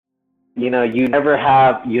you never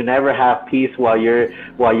have peace while you're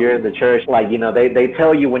in the church. Like, they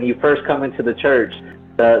tell you when you first come into the church,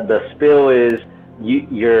 the spill is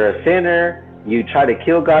you're a sinner, you try to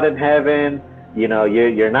kill God in heaven,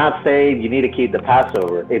 you're not saved, you need to keep the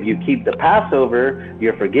Passover. If you keep the Passover,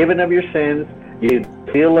 you're forgiven of your sins, you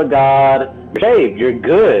feel of God, you're saved, you're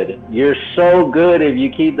good. You're so good. If you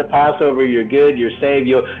keep the Passover, you're good, you're saved,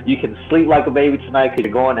 you can sleep like a baby tonight because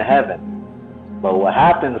you're going to heaven. But what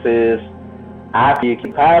happens is, after you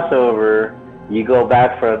keep Passover, you go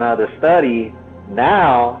back for another study.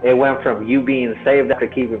 Now it went from you being saved after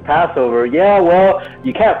keeping Passover. Yeah, well,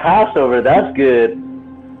 you kept Passover, that's good.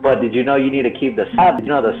 But did you know you need to keep the Sabbath? Did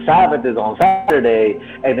you know the Sabbath is on Saturday?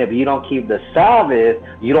 And if you don't keep the Sabbath,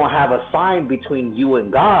 you don't have a sign between you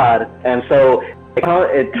and God. And so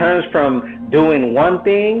it turns from doing one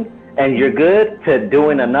thing and you're good to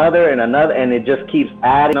doing another and another, and it just keeps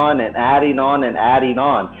adding on and adding on and adding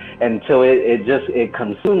on until it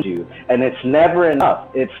consumes you. And it's never enough.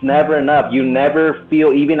 It's never enough. You never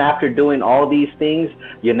feel, even after doing all these things,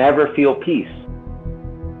 you never feel peace.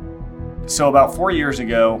 So about 4 years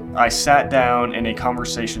ago, I sat down in a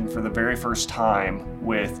conversation for the very first time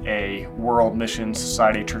with a World Mission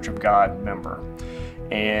Society Church of God member.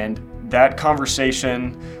 And that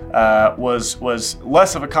conversation was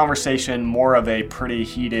less of a conversation, more of a pretty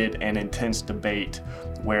heated and intense debate,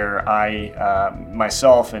 where I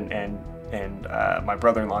myself and my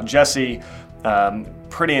brother-in-law Jesse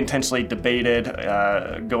pretty intensely debated,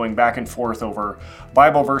 going back and forth over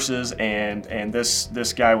Bible verses, and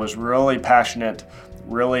this guy was really passionate,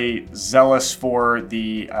 really zealous for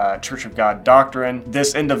the Church of God doctrine.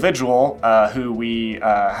 This individual who we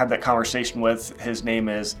had that conversation with, his name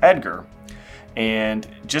is Edgar. And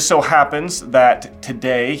just so happens that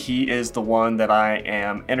today he is the one that I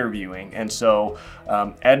am interviewing. And so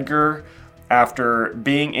Edgar, after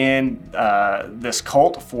being in this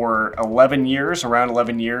cult for around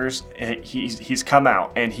 11 years, he's come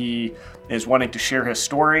out, and he is wanting to share his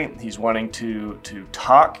story. He's wanting to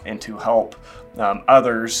talk and to help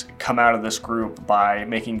others come out of this group by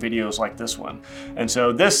making videos like this one. And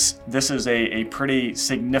so this is a pretty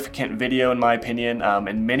significant video in my opinion.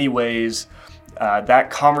 In many ways, that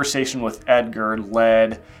conversation with Edgar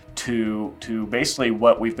led to basically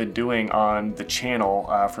what we've been doing on the channel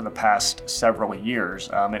for the past several years.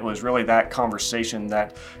 It was really that conversation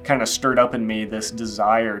that kind of stirred up in me this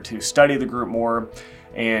desire to study the group more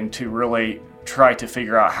and to really try to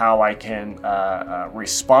figure out how I can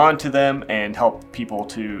respond to them and help people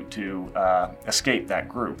to escape that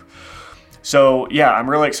group. So yeah, I'm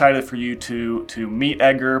really excited for you to meet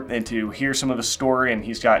Edgar and to hear some of his story, and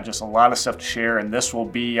he's got just a lot of stuff to share, and this will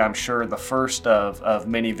be, I'm sure, the first of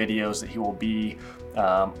many videos that he will be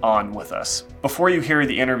on with us. Before you hear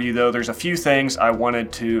the interview though, there's a few things I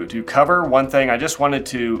wanted to cover. One thing, I just wanted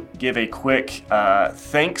to give a quick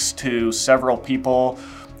thanks to several people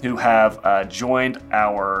who have joined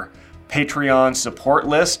our Patreon support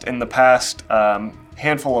list in the past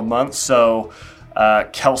handful of months. So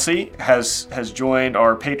Kelsey has joined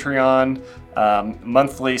our Patreon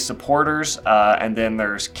monthly supporters, and then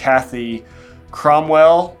there's Kathy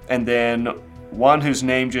Cromwell, and then one whose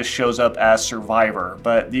name just shows up as Survivor.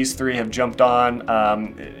 But these three have jumped on.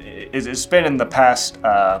 It's been in the past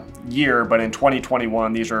year, but in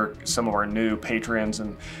 2021, these are some of our new patrons,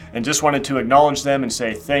 and just wanted to acknowledge them and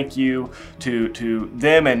say thank you to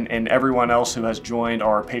them and everyone else who has joined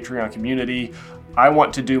our Patreon community. I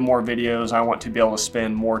want to do more videos. I want to be able to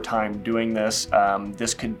spend more time doing this.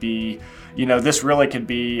 This could be, this really could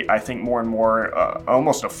be, I think, more and more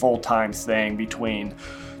almost a full-time thing between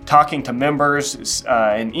talking to members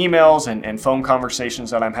in emails and phone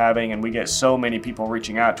conversations that I'm having. And we get so many people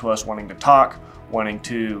reaching out to us wanting to talk, wanting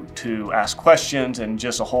to ask questions, and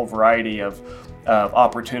just a whole variety of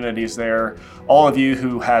opportunities there. All of you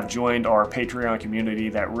who have joined our Patreon community,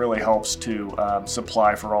 that really helps to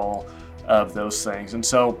supply for all of those things. And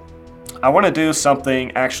so I want to do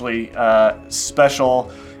something actually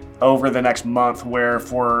special over the next month, where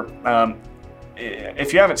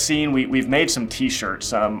if you haven't seen, we've made some t-shirts,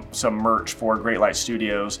 some merch for Great Light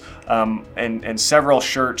Studios, and several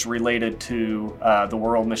shirts related to the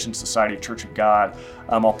World Mission Society Church of God.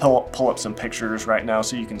 I'll pull up some pictures right now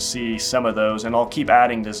so you can see some of those, and I'll keep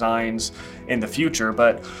adding designs in the future.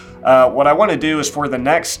 But what I want to do is, for the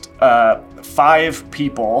next 5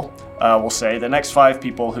 people, we'll say the next 5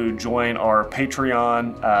 people who join our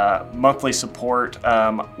Patreon monthly support,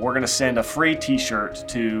 we're going to send a free t-shirt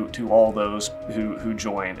to all those who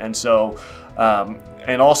join. And so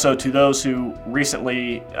And also to those who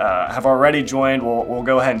recently have already joined, we'll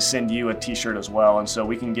go ahead and send you a t-shirt as well. And so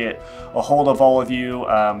we can get a hold of all of you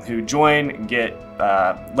who join and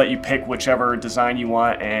let you pick whichever design you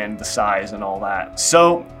want and the size and all that.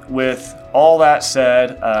 So with all that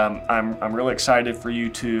said, I'm really excited for you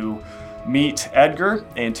to meet Edgar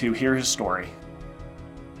and to hear his story.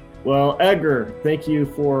 Well, Edgar, thank you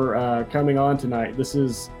for coming on tonight. This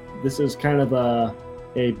is kind of a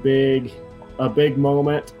big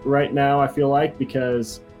moment right now, I feel like,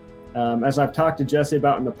 because as I've talked to Jesse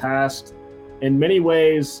about in the past, in many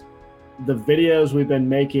ways, the videos we've been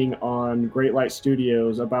making on Great Light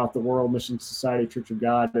Studios about the World Mission Society Church of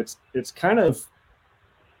God, it's kind of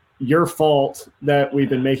your fault that we've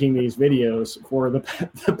been making these videos for the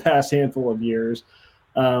past handful of years,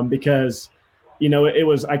 because it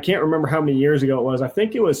was, I can't remember how many years ago it was. I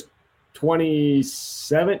think it was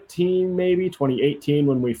 2017, maybe 2018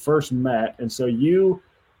 when we first met. And so you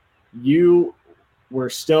were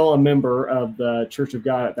still a member of the Church of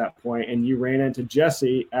God at that point, and you ran into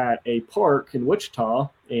Jesse at a park in Wichita,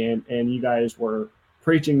 and you guys were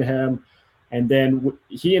preaching to him. And then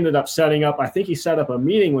he ended up setting up, I think he set up a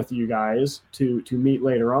meeting with you guys to meet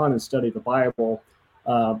later on and study the Bible.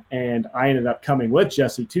 And I ended up coming with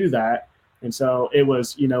Jesse to that. And so it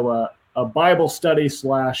was, a Bible study /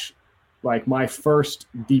 like my first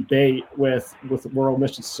debate with World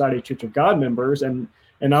Mission Society Church of God members. And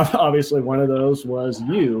obviously one of those was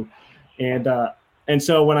you. And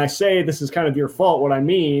so when I say this is kind of your fault, what I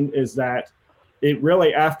mean is that it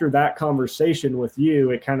really, after that conversation with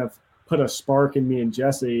you, it kind of put a spark in me and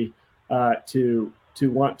Jesse to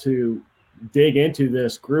want to dig into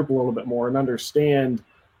this group a little bit more and understand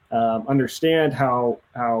how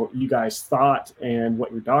you guys thought and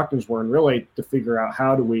what your doctrines were, and really to figure out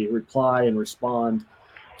how do we reply and respond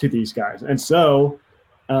to these guys. And so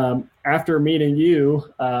after meeting you,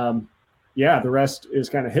 the rest is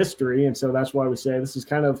kind of history. And so that's why we say it's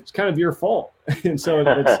kind of your fault. And so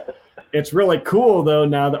it's really cool though,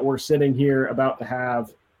 now that we're sitting here about to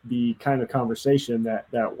have the kind of conversation that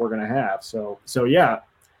we're going to have. So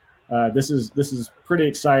this is pretty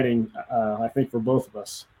exciting, I think, for both of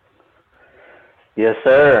us. Yes,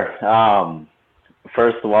 sir.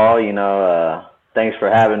 First of all, thanks for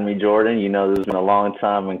having me, Jordan. This has been a long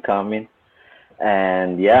time in coming.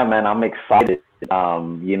 And yeah, man, I'm excited.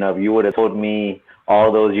 If you would have told me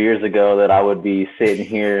all those years ago that I would be sitting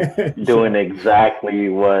here doing exactly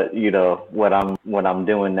what I'm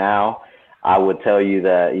doing now, I would tell you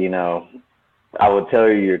that, I would tell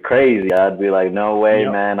you you're crazy. I'd be like, no way,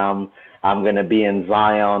 yep. Man, I'm going to be in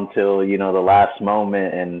Zion till, the last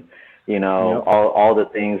moment. And, yep. all the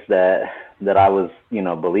things that I was,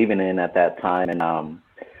 believing in at that time. And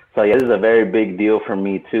so, yeah, this is a very big deal for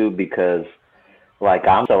me, too, because, like,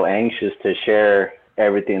 I'm so anxious to share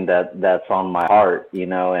everything that's on my heart,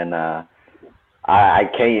 and I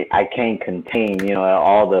can't contain,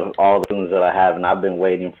 all the things that I have. And I've been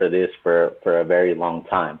waiting for this for a very long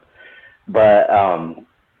time. But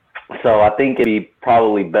so I think it'd be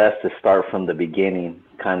probably best to start from the beginning,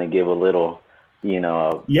 kind of give a little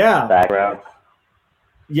background.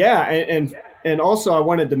 Yeah, and also I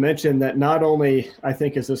wanted to mention that not only I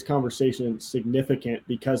think is this conversation significant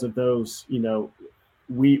because of those, you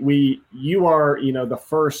are, the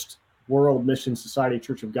first World Mission Society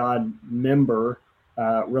Church of God member,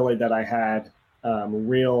 really, that I had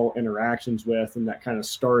real interactions with, and that kind of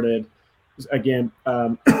started, again,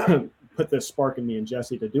 put this spark in me and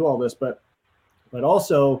Jesse to do all this, but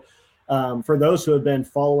also for those who have been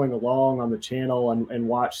following along on the channel and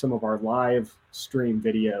watch some of our live stream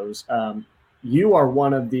videos, you are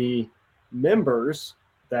one of the members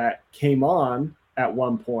that came on at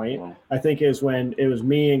one point. I think is when it was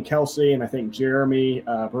me and Kelsey, and I think Jeremy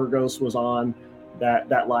Burgos was on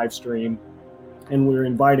that live stream, and we were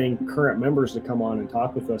inviting current members to come on and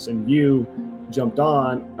talk with us, and you jumped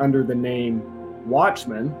on under the name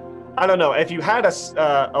Watchman. I don't know if you had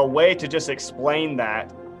a way to just explain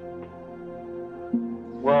that.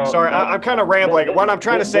 Well, sorry, I'm kind of rambling. What I'm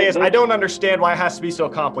trying to say is I don't understand why it has to be so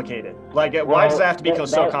complicated. Like, why does it have to be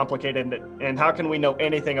so complicated? And how can we know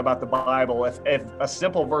anything about the Bible if a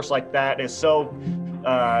simple verse like that is so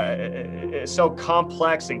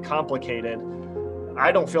complex and complicated?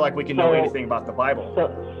 I don't feel like we can know anything about the Bible.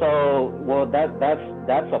 Well,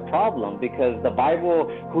 that's a problem, because the Bible,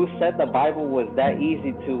 who said the Bible was that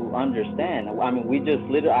easy to understand? I mean,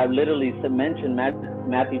 I literally mentioned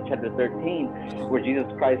Matthew chapter 13, where Jesus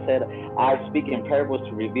Christ said, I speak in parables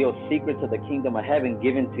to reveal secrets of the kingdom of heaven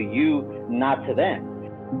given to you, not to them.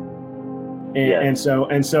 And so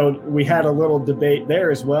we had a little debate there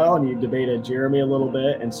as well, and you debated Jeremy a little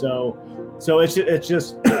bit. And so So it's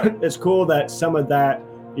just it's cool that some of that,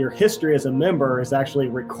 your history as a member, is actually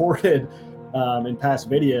recorded in past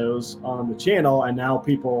videos on the channel, and now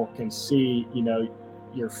people can see, you know,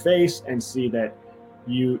 your face and see that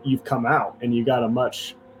you've come out and you got a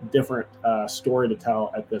much different story to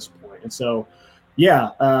tell at this point. And so, yeah,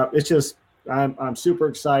 it's just I'm super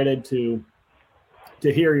excited to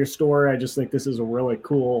hear your story. I just think this is a really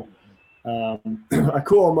cool a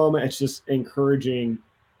cool moment. It's just encouraging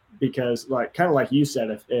because, like, kind of like you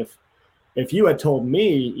said, if you had told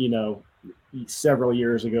me, you know, several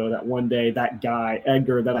years ago that one day that guy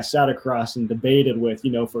Edgar that I sat across and debated with,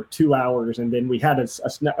 you know, for 2 hours, and then we had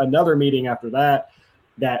another meeting after that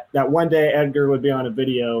one day Edgar would be on a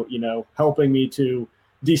video, you know, helping me to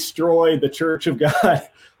destroy the Church of God,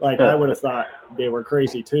 like I would have thought they were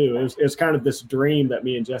crazy too. It was kind of this dream that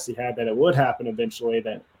me and Jesse had that it would happen eventually,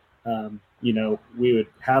 that you know, we would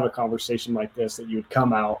have a conversation like this, that you would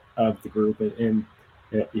come out of the group, and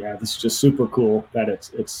yeah, this is just super cool that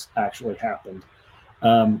it's actually happened.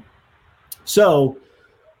 So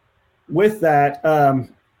with that,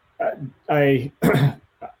 I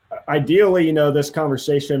ideally, you know, this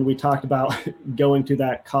conversation, we talked about going to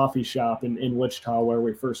that coffee shop in Wichita where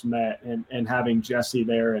we first met, and having Jesse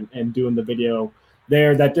there and doing the video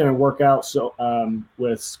there. That didn't work out so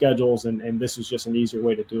with schedules, and this is just an easier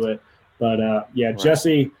way to do it. But yeah, right.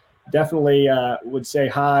 Jesse definitely would say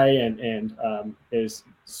hi and is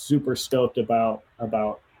super stoked about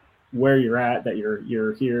where you're at, that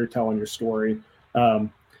you're here telling your story.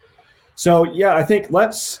 So yeah, I think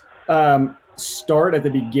let's start at the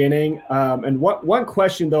beginning. And one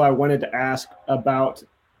question though I wanted to ask about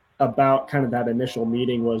kind of that initial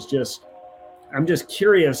meeting was just, I'm just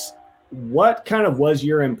curious, what kind of was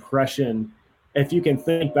your impression, if you can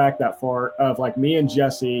think back that far, of like me and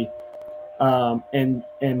Jesse,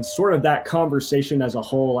 and sort of that conversation as a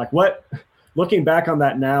whole? Like, what, looking back on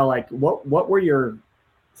that now, like what were your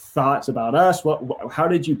thoughts about us? How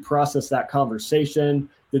did you process that conversation?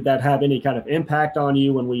 Did that have any kind of impact on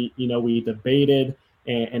you when we debated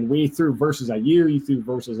and we threw verses at you threw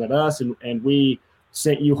verses at us, and we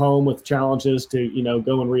sent you home with challenges to, you know,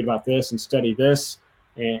 go and read about this and study this,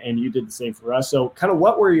 and you did the same for us. So kind of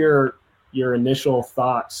what were your initial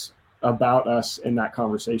thoughts about us in that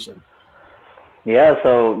conversation? Yeah,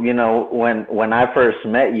 so, you know, when I first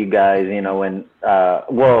met you guys, you know, when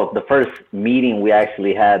the first meeting we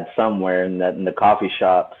actually had somewhere in the coffee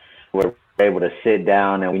shop, where we were able to sit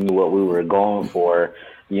down and we knew what we were going for.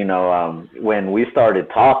 You know, when we started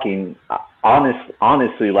talking,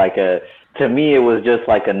 honestly, like to me, it was just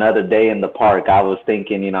like another day in the park. I was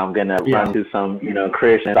thinking, you know, I'm gonna run to some, you know,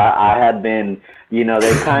 Christians. I had been, you know,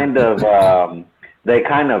 they kind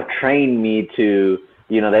of trained me to,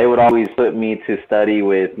 you know, they would always put me to study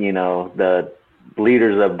with, you know, the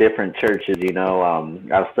leaders of different churches. You know,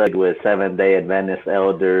 I've studied with Seventh-day Adventist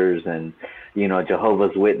elders and, you know,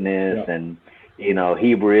 Jehovah's Witness and, you know,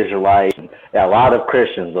 Hebrew Israelites. A lot of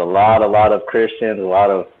Christians, a lot of Christians, a lot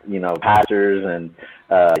of, you know, pastors and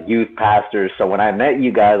youth pastors. So when I met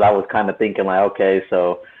you guys, I was kind of thinking like, okay,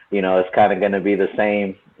 so, you know, it's kind of going to be the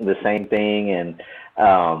same thing. And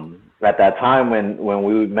at that time when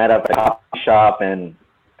we met up at the coffee shop, and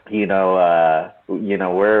you know,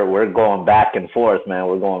 we're going back and forth, man.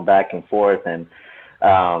 We're going back and forth, and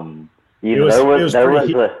you know, there was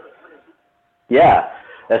yeah,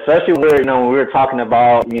 especially when we were talking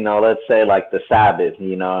about, you know, let's say like the Sabbath,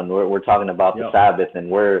 you know, and we're talking about the Sabbath,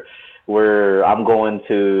 and I'm going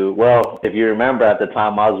to, well, if you remember at the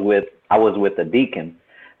time I was with the deacon.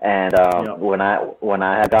 And when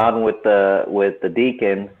I had gone with the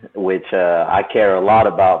deacon, which I care a lot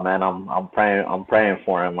about, man, I'm praying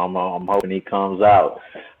for him. I'm hoping he comes out.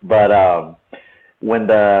 But when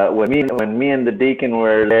me and the deacon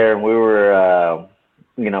were there, and we were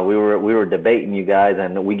we were debating you guys,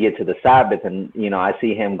 and we get to the Sabbath, and you know, I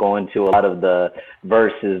see him going to a lot of the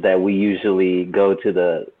verses that we usually go to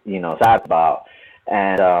the, you know, Sabbath about,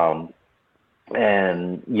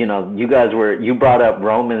 and you know, you brought up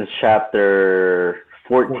Romans chapter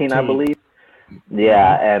 14, I believe.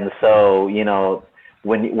 Yeah, and so, you know,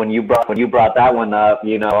 when you brought that one up,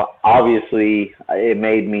 you know, obviously it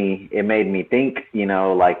made me think, you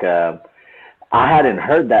know, like I hadn't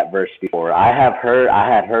heard that verse before. I had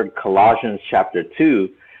heard Colossians chapter 2,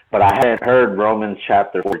 but I hadn't heard Romans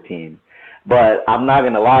chapter 14. But I'm not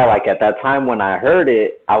going to lie, like at that time when I heard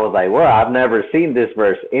it, I was like, well, I've never seen this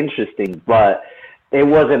verse. Interesting. But it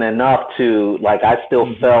wasn't enough to, like, I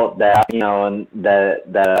still felt that, you know, and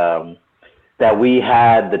that we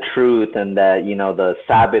had the truth, and that, you know, the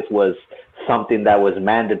Sabbath was something that was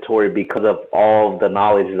mandatory because of all the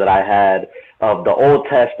knowledge that I had the Old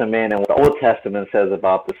Testament and what the Old Testament says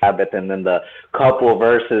about the Sabbath, and then the couple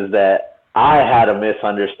verses that I had a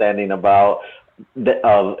misunderstanding about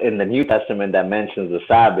in the New Testament that mentions the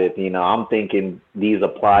Sabbath. I'm thinking these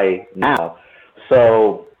apply now.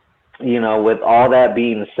 So, with all that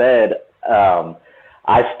being said, it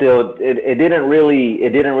didn't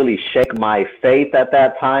really shake my faith at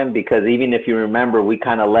that time, because even if you remember, we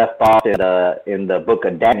kind of left off in the book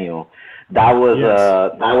of Daniel. That was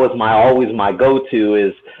always my go-to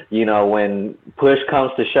is, when push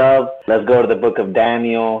comes to shove, let's go to the book of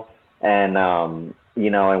Daniel. And, and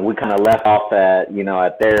we kind of left off at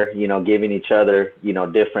there, giving each other,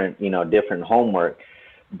 different homework.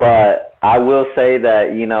 But I will say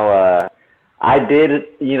that, I did,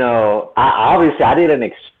 I didn't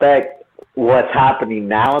expect what's happening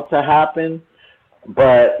now to happen.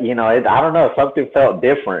 But, I don't know, something felt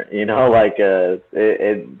different,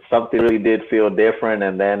 something really did feel different.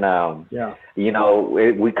 And then, we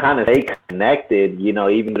kind of stay connected,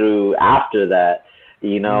 even through after that,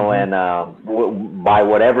 and by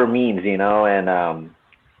whatever means,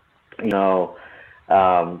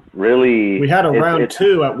 really. We had a round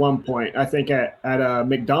two at one point. I think at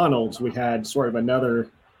McDonald's, we had sort of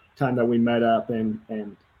another time that we met up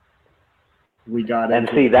and we got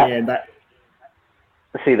into it.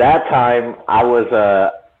 See, that time I was,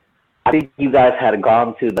 I think you guys had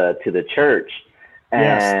gone to the church. And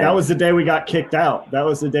yes, that was the day we got kicked out. That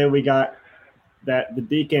was the day that the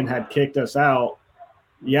deacon had kicked us out.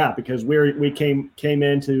 Yeah, because we came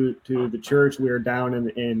into the church. We were down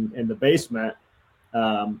in the basement,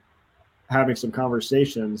 having some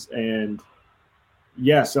conversations, and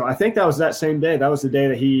yeah. So I think that was that same day. That was the day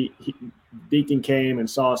that deacon came and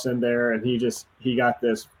saw us in there, and he got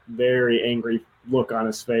this very angry look on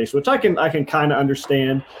his face, which I can kind of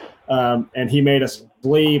understand. And he made us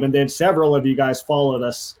leave, and then several of you guys followed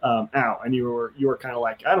us out, and you were kind of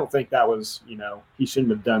like, I don't think that was, he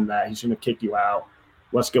shouldn't have done that. He shouldn't have kicked you out.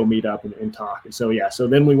 Let's go meet up and talk. And so, yeah, so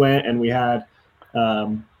then we went and we had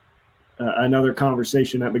another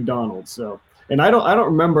conversation at McDonald's. So, and I don't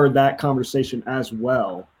remember that conversation as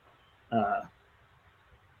well.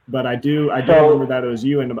 But I do remember that it was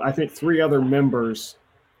you and I think 3 other members.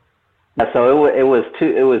 So it was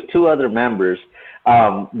 2 other members.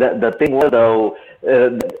 The thing was, though,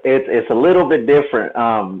 it's a little bit different.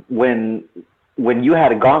 When you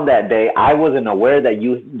had gone that day, I wasn't aware that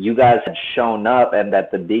you guys had shown up and that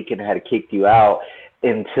the deacon had kicked you out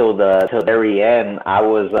until the very end. I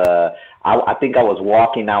think I was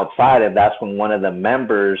walking outside, and that's when one of the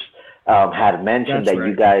members had mentioned that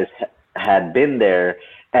you guys had been there,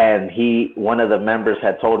 and one of the members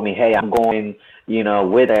had told me, hey, I'm going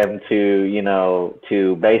with them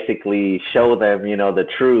to basically show them, the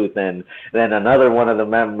truth. And then another one of the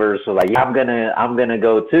members was like, yeah, I'm gonna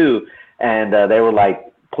go too. And they were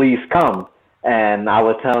like, please come. And I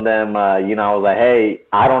was telling them, I was like, hey,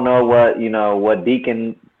 I don't know what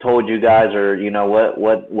deacon told you guys, or,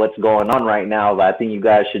 what's going on right now. But I think you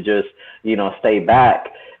guys should just, stay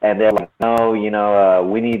back. And they're like, no,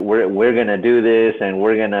 we're going to do this, and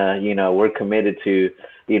we're going to, we're committed to,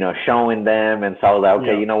 showing them. And so I was like,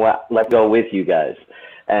 okay, You know what, let's go with you guys.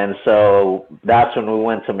 And so that's when we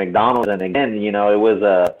went to McDonald's. And again,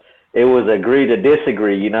 it was agree to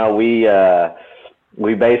disagree.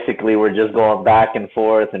 We basically were just going back and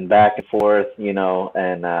forth, and, and,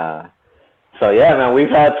 so yeah, man, we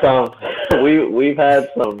have some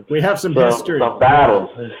history, some battles.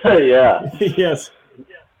 Yeah.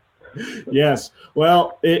 Yes.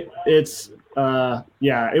 Well, it was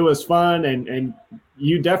fun, and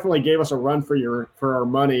you definitely gave us a run for our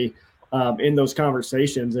money in those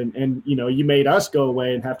conversations, and you made us go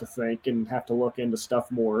away and have to think and have to look into stuff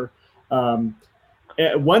more. One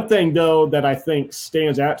thing, though, that I think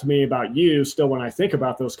stands out to me about you still when I think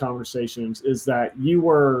about those conversations is that you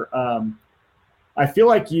were I feel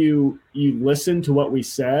like you listened to what we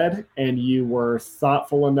said, and you were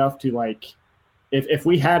thoughtful enough to, like, if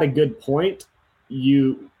we had a good point,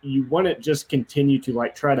 you wouldn't just continue to,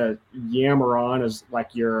 like, try to yammer on as,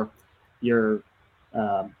 like, your World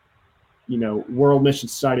Mission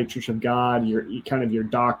Society, Church of God, your kind of your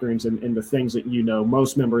doctrines and the things that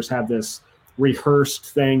most members have this rehearsed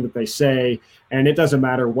thing that they say, and it doesn't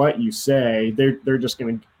matter what you say, they're just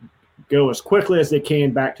going to go as quickly as they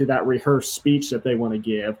can back to that rehearsed speech that they want to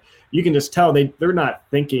give. You can just tell they're not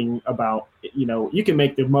thinking about, you can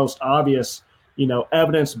make the most obvious,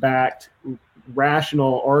 evidence-backed,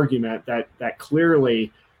 rational argument that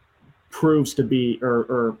clearly proves to be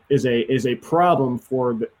or is a problem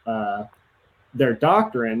for their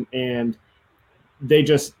doctrine, and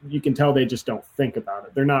you can tell they just don't think about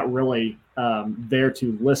it. They're not really there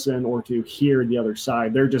to listen or to hear the other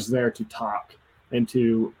side. They're just there to talk and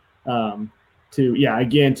to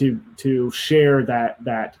share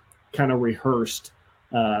that kind of rehearsed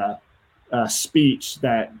speech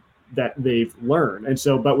that they've learned. And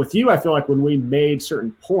so, but with you, I feel like when we made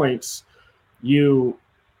certain points, you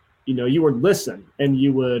would listen,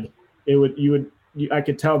 and I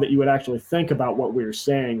could tell that you would actually think about what we were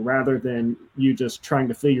saying, rather than you just trying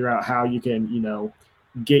to figure out how you can,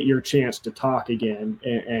 get your chance to talk again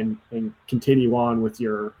and continue on with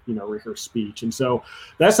your, rehearsed speech. And so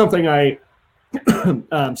that's something I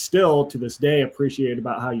still to this day appreciate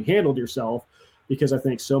about how you handled yourself, because I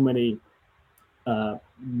think so many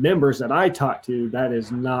members that I talk to, that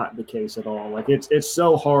is not the case at all. Like it's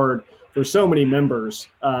so hard for so many members.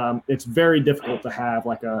 It's very difficult to have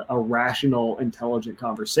like a rational, intelligent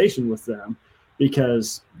conversation with them,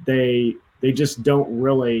 because they just don't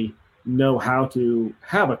really know how to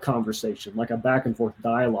have a conversation, like a back and forth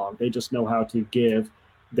dialogue. They just know how to give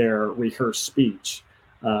their rehearsed speech.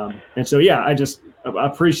 And so, I just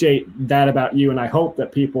appreciate that about you. And I hope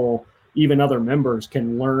that people, even other members,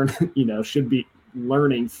 can learn, should be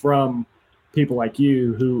learning from people like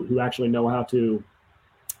you who actually know how to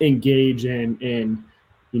engage in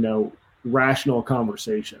rational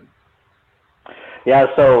conversation.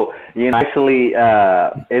 Yeah, so actually,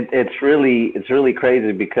 it's really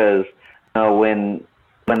crazy, because when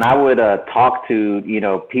I would talk to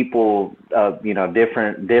people of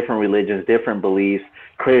different religions, different beliefs,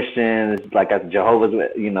 Christians, like Jehovah's,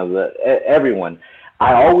 everyone,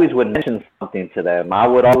 I always would mention something to them. I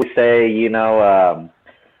would always say,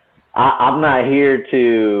 I'm not here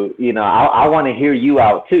to, I want to hear you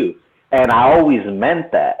out too. And I always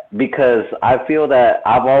meant that, because I feel that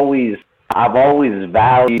I've always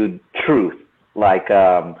valued truth. Like,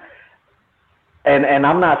 and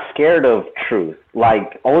I'm not scared of truth.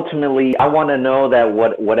 Like, ultimately, I want to know that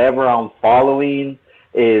whatever I'm following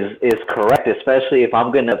is correct, especially if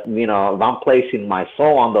I'm gonna, if I'm placing my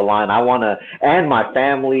soul on the line. I want to, and my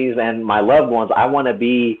families and my loved ones, I want to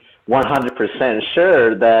be 100%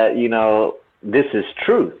 sure that, this is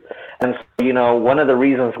truth. And so, one of the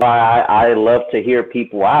reasons why I love to hear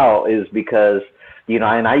people out is because,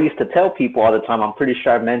 and I used to tell people all the time, I'm pretty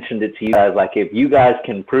sure I mentioned it to you guys, like, if you guys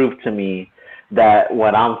can prove to me that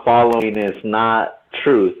what I'm following is not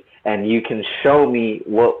truth, and you can show me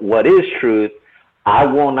what is truth, I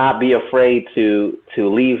will not be afraid to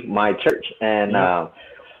leave my church. And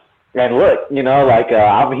and look,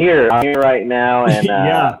 I'm here right now,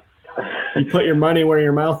 and you put your money where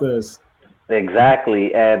your mouth is.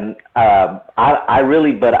 Exactly. And I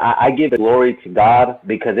give glory to God,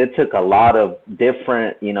 because it took a lot of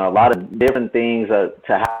different things to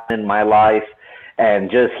happen in my life,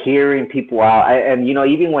 and just hearing people out. And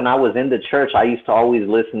even when I was in the church, I used to always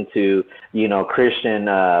listen to, Christian,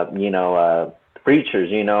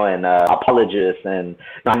 preachers, and apologists, and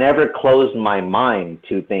I never closed my mind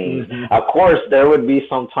to things. Mm-hmm. Of course, there would be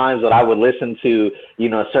some times that I would listen to,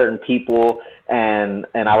 certain people, and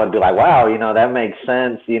I would be like, wow, that makes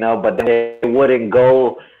sense, but then it wouldn't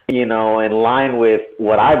go, in line with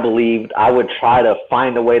what I believed. I would try to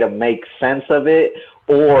find a way to make sense of it,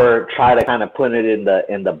 or try to kind of put it in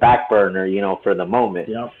the back burner, for the moment.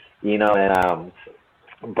 Yep. And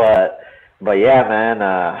but yeah, man,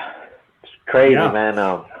 it's crazy,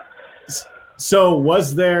 man. So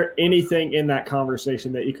was there anything in that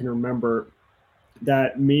conversation that you can remember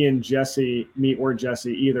that me or Jesse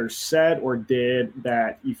either said or did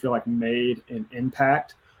that you feel like made an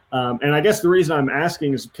impact? And I guess the reason I'm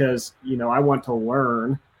asking is because, I want to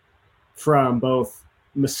learn from both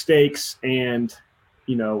mistakes and,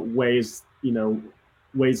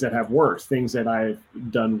 ways that have worked, things that I've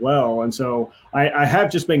done well. And so I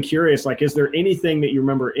have just been curious, like, is there anything that you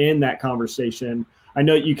remember in that conversation? I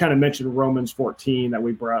know you kind of mentioned Romans 14, that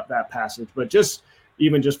we brought up that passage, but just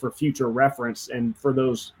for future reference, and for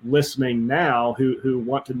those listening now who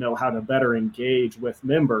want to know how to better engage with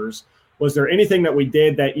members, was there anything that we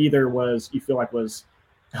did that either you feel like was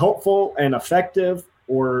helpful and effective,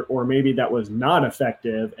 or maybe that was not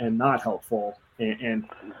effective and not helpful, and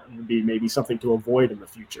would be maybe something to avoid in the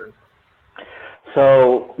future?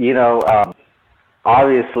 So,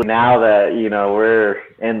 obviously now that, we're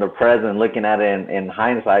in the present looking at it in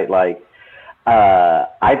hindsight, like,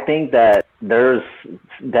 I think that there's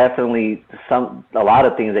definitely a lot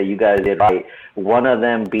of things that you guys did right. One of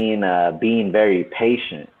them being very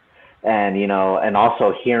patient, and, and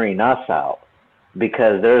also hearing us out.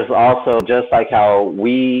 Because there's also, just like how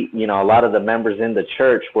we, a lot of the members in the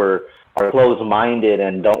church were are closed-minded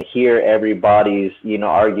and don't hear everybody's,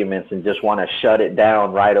 arguments and just want to shut it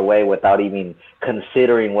down right away without even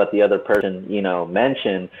considering what the other person,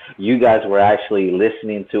 mentioned. You guys were actually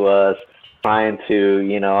listening to us, trying to,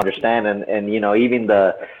 understand, and even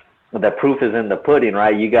the proof is in the pudding,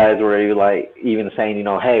 right? You guys were like even saying,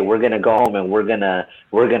 hey, we're gonna go home and we're gonna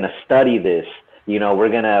study this. We're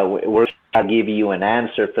gonna give you an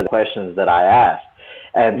answer for the questions that I asked.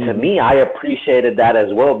 And to me, I appreciated that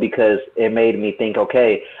as well, because it made me think,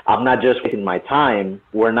 okay, I'm not just wasting my time.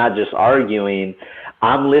 We're not just arguing.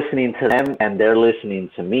 I'm listening to them and they're listening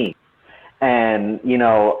to me. And,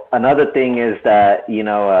 another thing is that,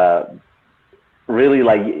 really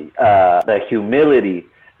like the humility,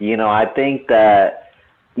 I think that,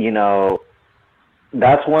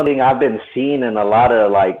 that's one thing I've been seeing in a lot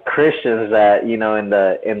of like Christians that, in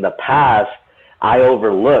the past, I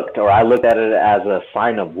overlooked, or I looked at it as a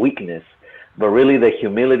sign of weakness. But really the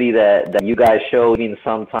humility that you guys show, even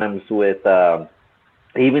sometimes with,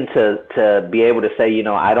 even to be able to say,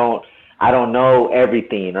 I don't know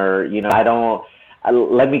everything, or,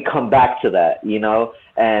 let me come back to that,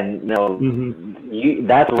 and,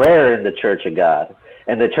 that's rare in the Church of God.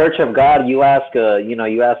 In the Church of God, you ask a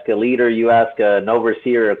leader, you ask an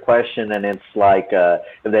overseer a question, and it's like, if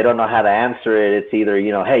they don't know how to answer it, it's either,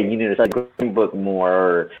 hey, you need to study the Green Book more,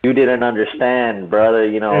 or you didn't understand, brother,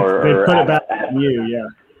 or they put it back on you,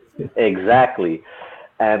 yeah. Exactly.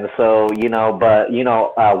 And so, but,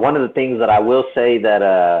 one of the things that I will say that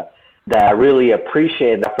I really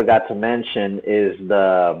appreciate, and I forgot to mention, is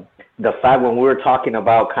the fact when we were talking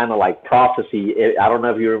about kind of like prophecy. I don't know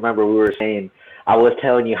if you remember, we were saying, I was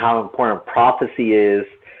telling you how important prophecy is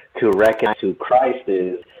to recognize who Christ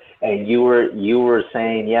is, and you were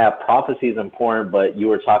saying, yeah, prophecy is important, but you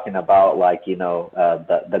were talking about like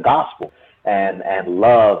the gospel and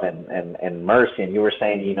love and mercy, and you were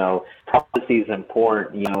saying prophecy is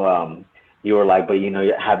important. You were like, but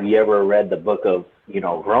have you ever read the book of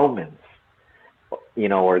Romans,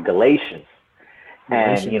 or Galatians?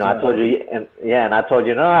 And I told you, and I told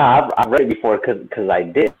you, no, I've read it before because I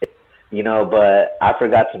did. But I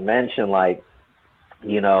forgot to mention, like,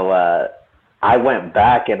 I went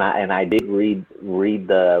back and I did read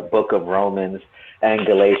the book of Romans and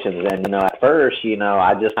Galatians, and at first,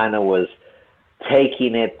 I just kind of was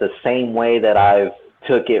taking it the same way that I've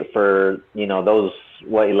took it for those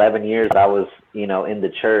 11 years that I was in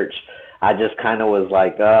the church. I just kind of was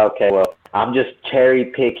like, oh, okay, well, I'm just cherry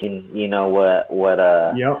picking, what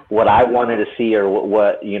I wanted to see, or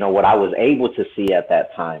what I was able to see at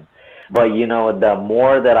that time. But, the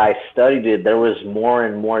more that I studied it, there was more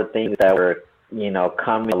and more things that were,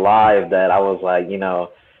 coming alive that I was like,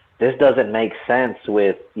 this doesn't make sense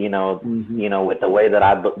with, with the way that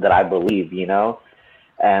I believe,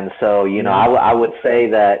 And so, I would say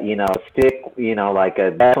that, stick,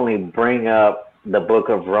 definitely bring up the book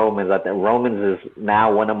of Romans. I think Romans is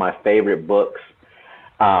now one of my favorite books.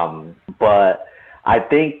 But I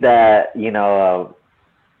think that,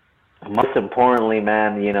 most importantly,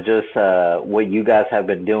 man, just what you guys have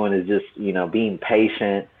been doing is just, being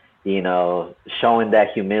patient, showing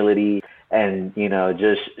that humility, and,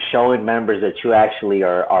 just showing members that you actually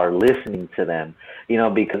are listening to them,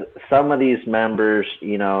 because some of these members,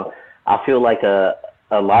 I feel like a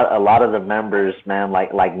lot of the members, man,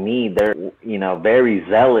 like me, they're, very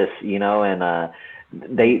zealous, and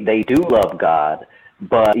they do love God,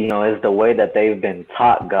 but, it's the way that they've been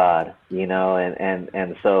taught God,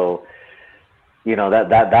 and so,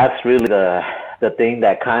 that's really the thing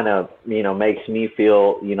that kind of, makes me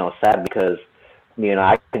feel, sad, because,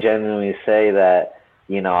 I can genuinely say that,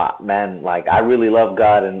 man, like, I really love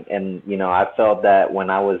God, and I felt that when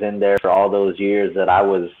I was in there for all those years that I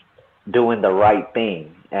was doing the right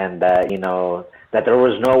thing, and that, that there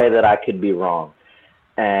was no way that I could be wrong.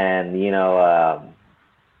 And,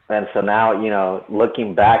 and so now,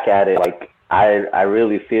 looking back at it, like, I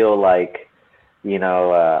really feel like,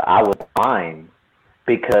 I was fine,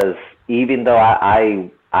 because even though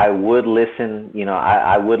I would listen,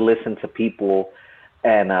 I would listen to people,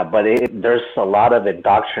 and but there's a lot of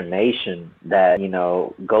indoctrination that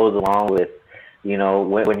goes along with,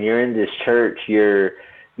 when you're in this church, you're,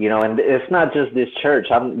 and it's not just this church.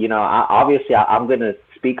 I'm gonna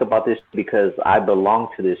speak about this because I belong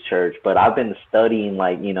to this church, but I've been studying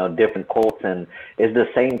like different cults, and it's the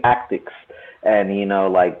same tactics. And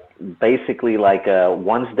like basically, like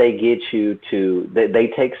once they get you to, they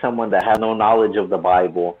take someone that has no knowledge of the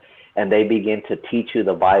Bible, and they begin to teach you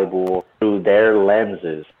the Bible through their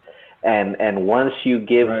lenses. And once you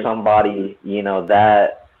give somebody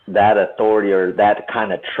that authority or that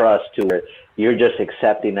kind of trust to where you're just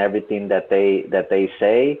accepting everything that they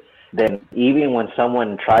say, then even when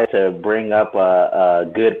someone tries to bring up a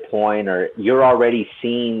good point, or you're already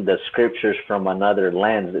seeing the scriptures from another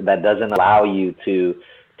lens that doesn't allow you to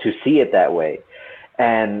see it that way.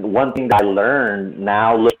 And one thing that I learned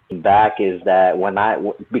now looking back is that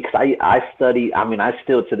because I study, I mean, I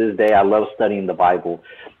still to this day, I love studying the Bible.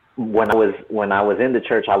 When I was in the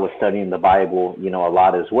church, I was studying the Bible, a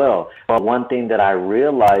lot as well. But one thing that I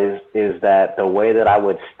realized is that the way that I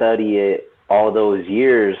would study it all those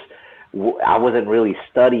years, I wasn't really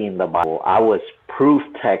studying the Bible. I was proof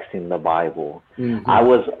texting the Bible. Mm-hmm. I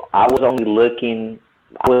was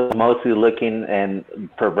mostly looking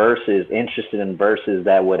for verses, interested in verses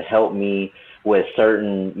that would help me with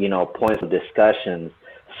certain, points of discussions,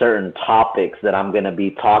 certain topics that I'm going to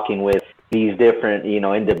be talking with these different,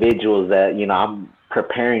 individuals that, I'm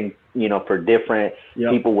preparing, for different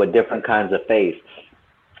people with different kinds of faith.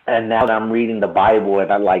 And now that I'm reading the Bible, and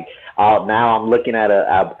now I'm looking at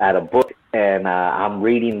a book, and I'm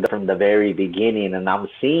reading from the very beginning, and I'm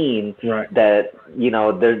seeing that,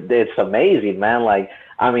 it's amazing, man. Like,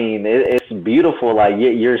 I mean, it's beautiful. Like,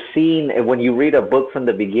 you're seeing, when you read a book from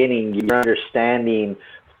the beginning, you're understanding,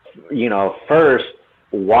 first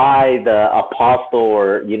why the apostle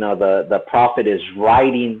or, the prophet is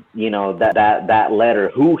writing, that letter,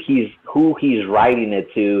 who he's writing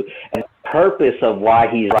it to, and purpose of why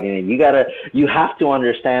he's writing it. You have to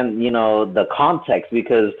understand, the context,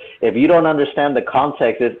 because if you don't understand the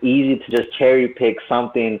context, it's easy to just cherry pick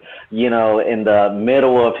something, in the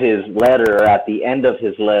middle of his letter or at the end of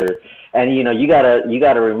his letter. And, you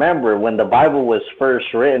gotta remember, when the Bible was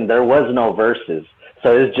first written, there was no verses.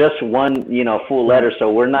 So it's just one, full letter.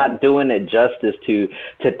 So we're not doing it justice to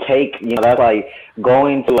take, that's like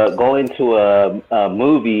going to a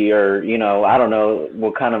movie, or, I don't know,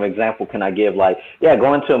 what kind of example can I give? Like,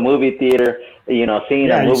 going to a movie theater, seeing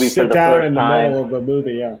a movie for the first time. Sit down in the middle of the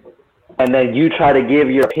movie, and then you try to give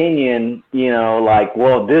your opinion, like,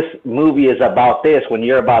 well, this movie is about this, when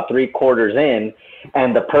you're about 3/4 in.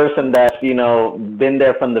 And the person that's, been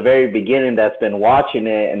there from the very beginning, that's been watching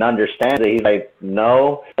it and understands it, he's like,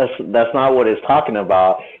 no, that's not what it's talking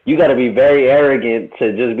about. You got to be very arrogant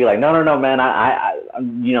to just be like, no, man, I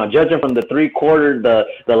judging from the 3/4,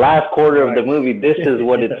 the last quarter of the movie, this is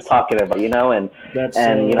what it's talking about, and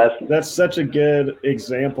that's such a good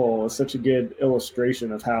example, such a good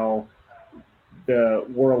illustration of how the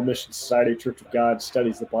World Mission Society Church of God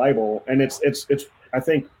studies the Bible. And it's I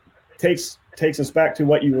think takes us back to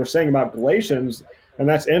what you were saying about Galatians, and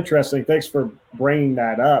that's interesting. Thanks for bringing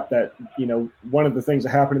that up. That, one of the things that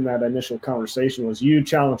happened in that initial conversation was you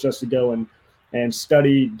challenged us to go and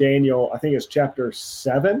study Daniel. I think it's chapter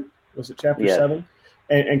 7. Was it chapter 7?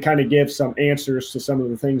 And kind of give some answers to some of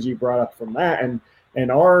the things you brought up from that.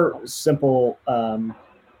 And our simple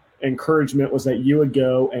encouragement was that you would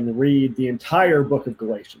go and read the entire book of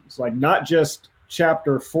Galatians, like not just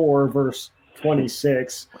chapter 4, verse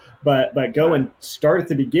 26, but go and start at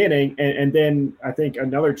the beginning. And then I think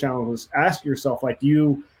another challenge was ask yourself, like,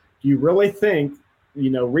 do you really think,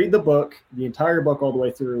 read the book, the entire book all the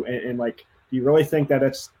way through, and like, do you really think that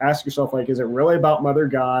ask yourself, like, is it really about Mother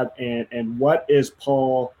God, and what is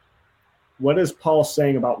Paul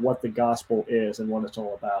saying about what the gospel is and what it's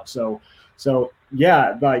all about? So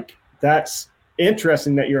yeah, like, that's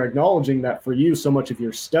interesting that you're acknowledging that for you, so much of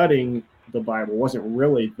your studying the Bible wasn't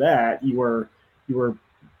really that. You were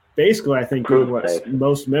basically, I think, doing what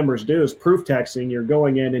most members do, is proof texting. You're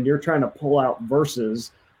going in and you're trying to pull out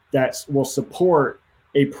verses that will support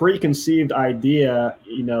a preconceived idea,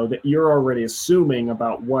 that you're already assuming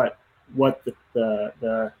about what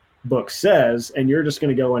the book says, and you're just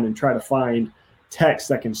going to go in and try to find text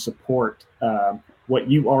that can support what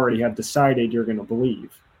you already have decided you're going to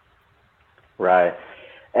believe. Right.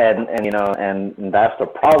 And that's the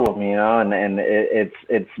problem, and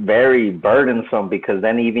it's very burdensome, because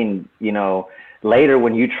then even, later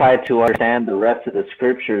when you try to understand the rest of the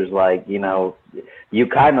scriptures, like, you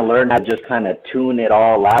kind of learn how to just kind of tune it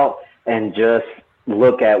all out and just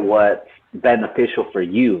look at what's beneficial for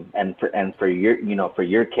you and for your, for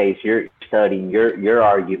your case, you're studying your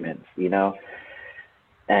arguments,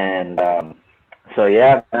 and so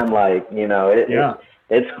yeah, man, like,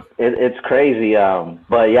 It's crazy,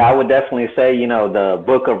 but yeah, I would definitely say, the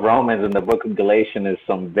book of Romans and the book of Galatians is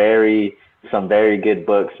some very good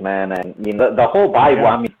books, man. And the whole Bible.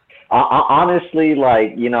 I mean, honestly,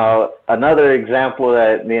 like, another example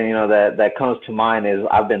that that comes to mind is,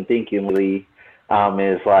 I've been thinking lately,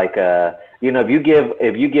 is like, if you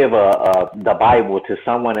give the Bible to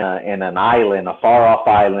someone in an island, a far off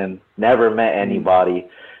island, never met anybody,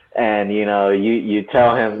 and you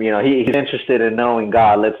tell him, he's interested in knowing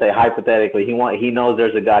God. Let's say hypothetically, he knows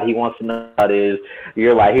there's a God. He wants to know what it is.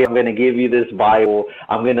 You're like, here, I'm going to give you this Bible.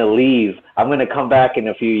 I'm going to leave. I'm going to come back in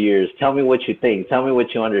a few years. Tell me what you think. Tell me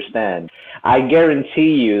what you understand. I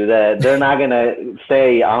guarantee you that they're not going to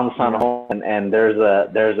say I'm son home and there's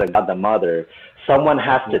a God the Mother. Someone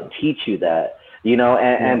has to teach you that.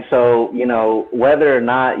 And so, whether or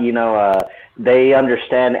not, they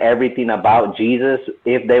understand everything about Jesus,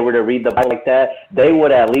 if they were to read the Bible like that, they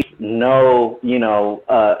would at least know,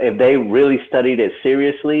 if they really studied it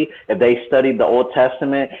seriously, if they studied the Old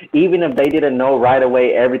Testament, even if they didn't know right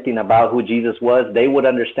away everything about who Jesus was, they would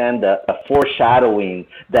understand the foreshadowing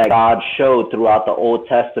that God showed throughout the Old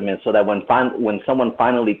Testament, so that when someone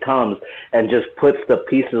finally comes and just puts the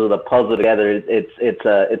pieces of the puzzle together,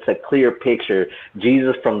 it's a clear picture.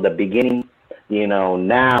 Jesus from the beginning,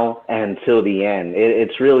 now until the end.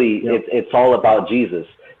 It's really, it's all about Jesus.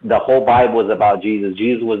 The whole Bible is about Jesus.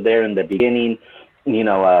 Jesus was there in the beginning.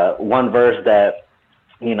 One verse that,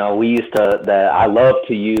 that I loved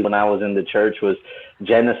to use when I was in the church was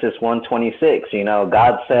Genesis 1:26.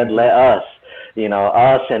 God said, let us,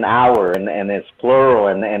 us and our, and it's plural,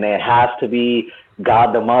 and it has to be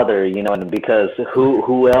God the Mother, and because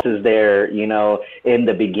who else is there, in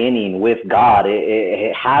the beginning with God?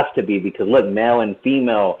 It has to be, because look, male and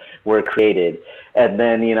female were created. And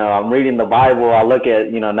then, I'm reading the Bible, I look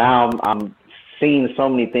at, now I'm seeing so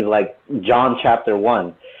many things like John chapter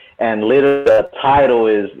 1, and literally the title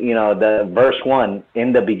is, the verse 1,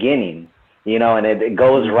 in the beginning, and it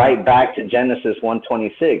goes right back to Genesis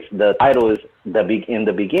 1:26. The title is in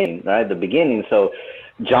the beginning, right? The beginning. So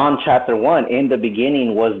John chapter 1, in the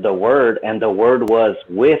beginning was the Word, and the Word was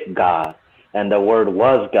with God, and the Word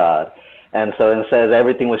was God. And so it says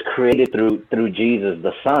everything was created through Jesus,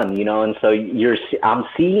 the Son, and so I'm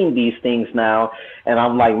seeing these things now, and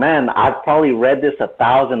I'm like, man, I've probably read this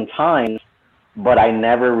 1,000 times, but I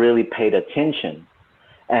never really paid attention.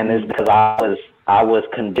 And it's because I was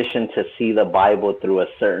conditioned to see the Bible through a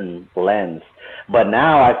certain lens. But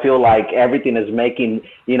now I feel like everything is making,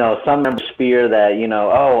 some members fear that,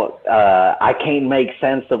 I can't make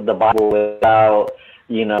sense of the Bible without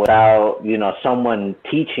someone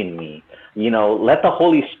teaching me. Let the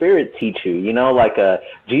Holy Spirit teach you, like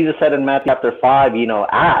Jesus said in Matthew chapter 5,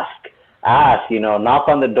 ask, knock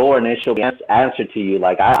on the door and it shall be answered to you.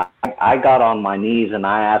 Like I got on my knees and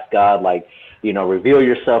I asked God, like, reveal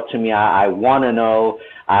yourself to me. I want to know.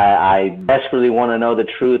 I desperately want to know the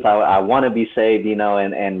truth. I want to be saved,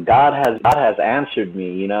 and God has answered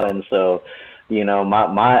me, and so,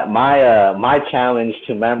 my challenge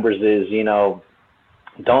to members is,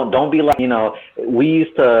 don't be like, we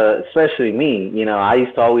used to, especially me, I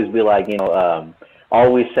used to always be like,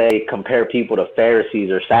 always say, compare people to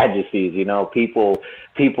Pharisees or Sadducees,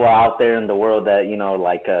 people out there in the world that,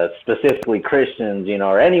 like specifically Christians,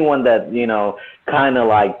 or anyone that, kind of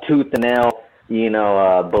like tooth and nail,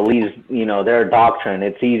 believes, their doctrine.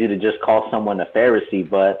 It's easy to just call someone a Pharisee,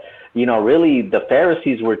 but, really the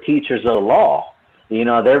Pharisees were teachers of the law.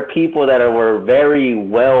 They're people that were very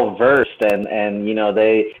well versed, and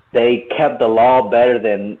they kept the law better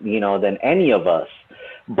than any of us.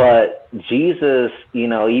 But Jesus,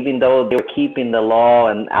 even though they were keeping the law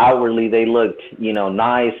and outwardly they looked,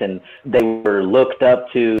 nice and they were looked up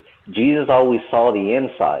to, Jesus always saw the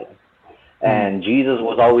inside. And Jesus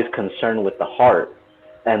was always concerned with the heart.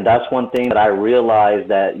 And that's one thing that I realized,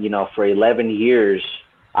 that, for 11 years,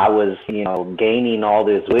 I was, gaining all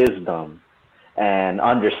this wisdom and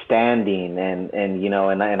understanding, and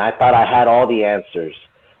I thought I had all the answers.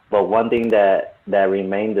 But one thing that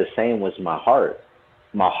remained the same was my heart.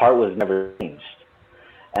 My heart was never changed.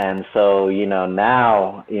 And so,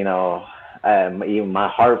 now, my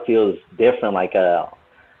heart feels different, like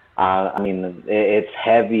it's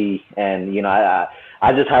heavy, and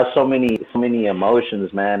I just have so many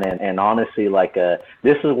emotions, man, and honestly, like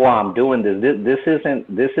this is why I'm doing this. This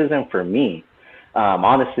isn't for me.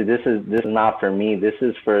 Honestly, this is not for me. This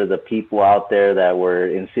is for the people out there that were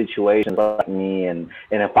in situations like me, and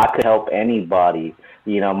if I could help anybody,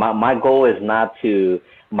 my goal is not to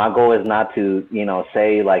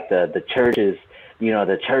say like the churches.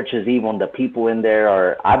 The church is evil, and the people in there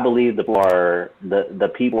are, I believe the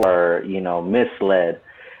people are, misled.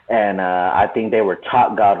 And I think they were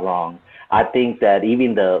taught God wrong. I think that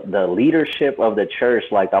even the leadership of the church,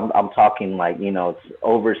 like I'm talking like,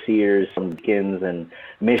 overseers, some deacons and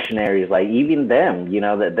missionaries, like even them,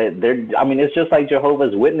 that they're, it's just like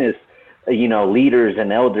Jehovah's Witness, leaders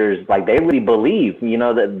and elders, like they really believe,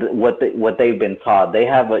 that what they've been taught. They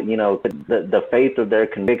have the faith of their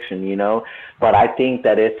conviction, but I think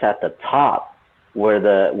that it's at the top where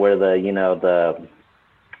the you know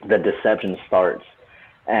the deception starts.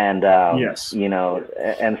 And Yes. you know,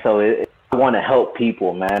 and so I want to help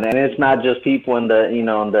people, man, and it's not just people in the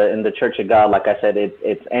in the Church of God. Like I said,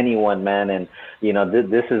 it's anyone, man, and you know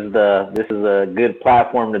this is a good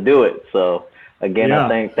platform to do it. So again, Yeah.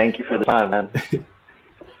 I thank you for the time, man.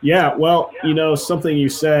 Yeah, well, you know, something you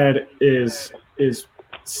said is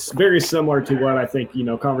very similar to what I think, you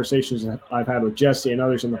know, conversations I've had with Jesse and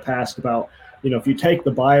others in the past about, you know, if you take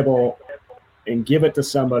the Bible and give it to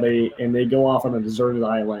somebody and they go off on a deserted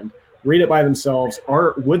island, read it by themselves,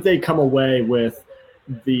 would they come away with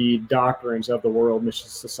the doctrines of the World Mission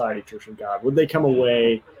Society Church of God? Would they come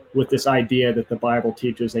away with this idea that the Bible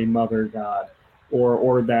teaches a mother God,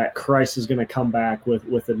 or that Christ is going to come back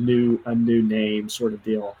with a new name sort of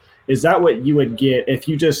deal? Is that what you would get if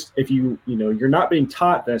you you're not being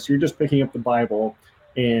taught this, you're just picking up the Bible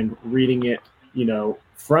and reading it, you know,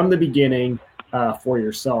 from the beginning for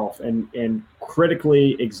yourself and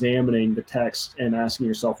critically examining the text and asking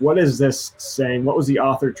yourself, what is this saying? What was the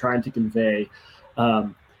author trying to convey?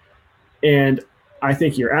 And I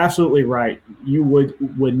think you're absolutely right. You would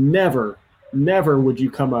never would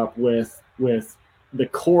you come up with the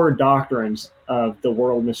core doctrines of the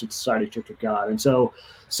World Mission Society Church of God. And so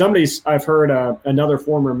I've heard another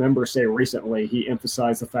former member say recently, he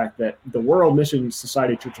emphasized the fact that the World Mission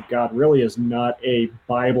Society Church of God really is not a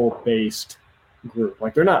Bible-based group.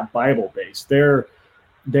 Like, they're not Bible-based. They're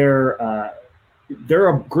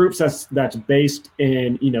groups that's based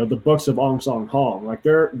in, you know, the books of Aung San Hong. Like,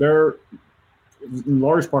 they're in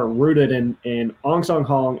large part rooted in Aung San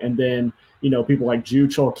Hong, and then, you know, people like Ju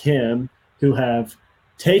Chul Kim, who have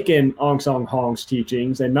taken Aung San Hong's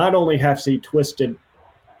teachings, and not only have he twisted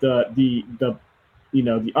the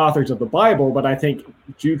authors of the Bible, but I think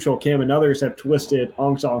Ju Chul Kim and others have twisted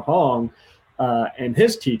Aung San Hong and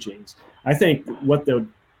his teachings. I think what the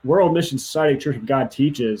World Mission Society Church of God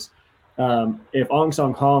teaches, if Aung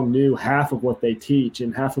San Hong knew half of what they teach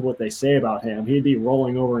and half of what they say about him, he'd be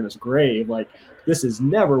rolling over in his grave. Like, this is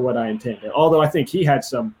never what I intended. Although I think he had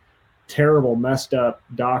some terrible, messed up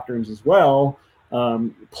doctrines as well,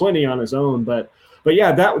 plenty on his own. But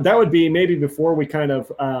yeah, that would be maybe before we kind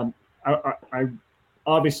of, I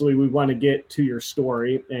obviously we want to get to your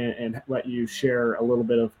story and let you share a little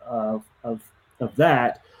bit of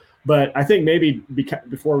that. But I think maybe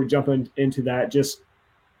before we jump into that, just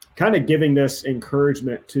kind of giving this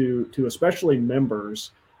encouragement to especially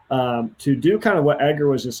members to do kind of what Edgar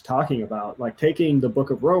was just talking about, like taking the book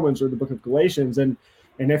of Romans or the book of Galatians. And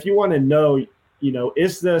if you want to know, you know,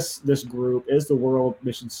 is this group, is the World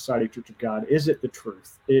Mission Society Church of God, is it the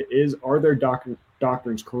truth? Are their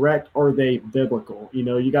doctrines correct? Are they biblical? You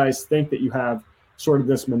know, you guys think that you have sort of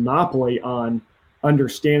this monopoly on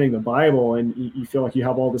understanding the Bible, and you feel like you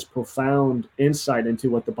have all this profound insight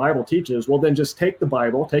into what the Bible teaches. Well, then just take the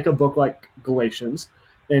Bible, take a book like Galatians,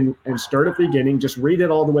 and start at the beginning, just read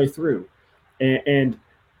it all the way through, and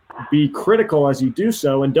be critical as you do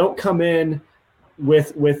so, and don't come in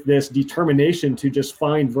with this determination to just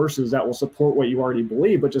find verses that will support what you already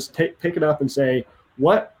believe, but just pick it up and say,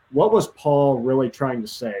 what was Paul really trying to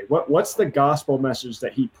say? What's the gospel message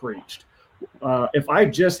that he preached? If I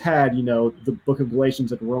just had, you know, the book of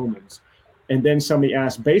Galatians and Romans, and then somebody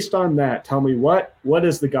asked, based on that, tell me what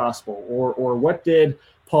is the gospel, or what did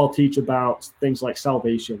Paul teach about things like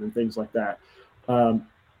salvation and things like that,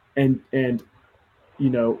 and you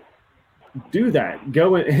know, do that.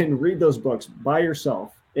 Go and read those books by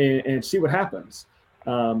yourself and see what happens.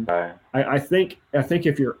 Right. I think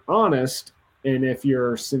if you're honest and if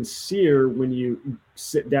you're sincere when you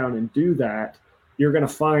sit down and do that, you're going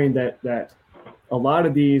to find that a lot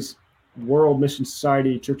of these World Mission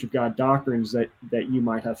Society Church of God doctrines that you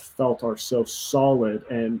might have felt are so solid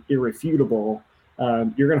and irrefutable,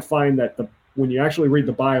 you're going to find that when you actually read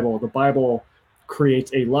the Bible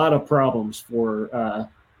creates a lot of problems for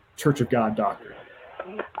Church of God doctrine.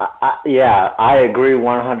 I agree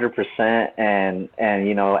 100%. And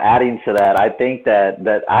you know, adding to that, I think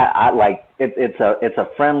that I like it's a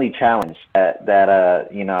friendly challenge that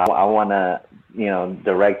you know, I want to, you know,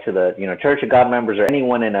 direct to the, you know, Church of God members or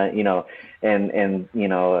anyone in a, you know, in you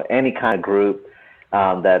know, any kind of group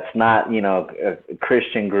that's not, you know, a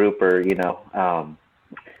Christian group, or, you know,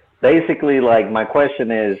 basically, like, my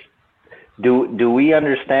question is, do we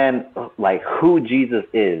understand, like, who Jesus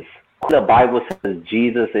is, who the Bible says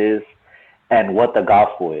Jesus is, and what the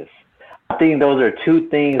gospel is? I think those are two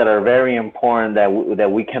things that are very important that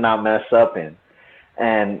we cannot mess up in.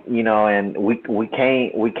 And, you know, and we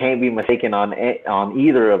can't be mistaken on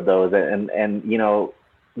either of those. And you know,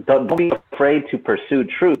 don't be afraid to pursue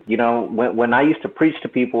truth. You know, when I used to preach to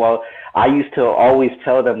people, I used to always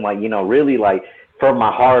tell them, like, you know, really, like, from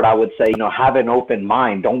my heart, I would say, you know, have an open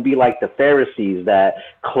mind. Don't be like the Pharisees that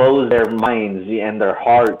close their minds and their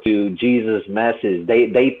heart to Jesus' message.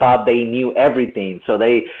 They thought they knew everything, so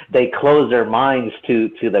they closed their minds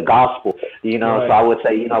to the gospel. You know, right. So I would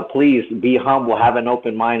say, you know, please be humble, have an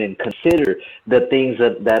open mind, and consider the things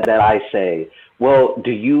that I say. Well,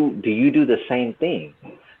 do you do the same thing?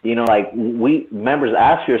 You know, like, we members,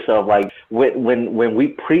 ask yourself, like, when we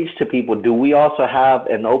preach to people, do we also have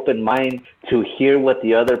an open mind to hear what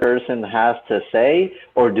the other person has to say,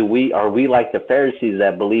 or are we like the Pharisees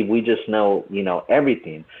that believe we just know, you know,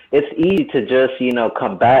 everything? It's easy to just, you know,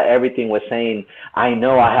 combat everything with saying, I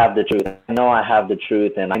know I have the truth, I know I have the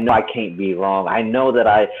truth, and I know I can't be wrong. I know that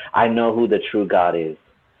I know who the true God is.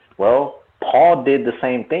 Well, Paul did the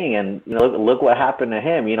same thing, and, you know, look what happened to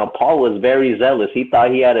him. You know, Paul was very zealous. He thought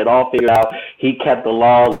he had it all figured out. He kept the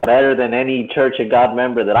laws better than any Church of God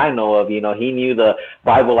member that I know of. You know, he knew the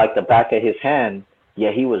Bible like the back of his hand,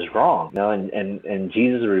 yet he was wrong. You know, and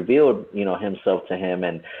Jesus revealed, you know, himself to him.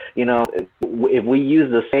 And, you know, if we use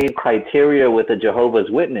the same criteria with the Jehovah's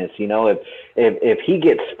Witness, you know, if he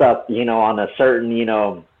gets stuck, you know, on a certain, you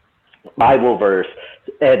know, Bible verse,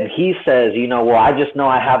 and he says, you know, well, I just know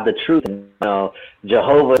I have the truth. And, you know,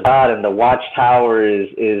 Jehovah's God and the Watchtower is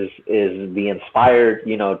the inspired,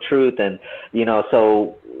 you know, truth. And, you know,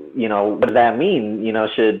 so, you know, what does that mean? You know,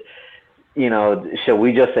 should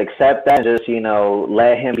we just accept that and just, you know,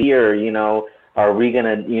 let him be, or, you know, are we going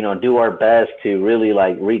to, you know, do our best to really,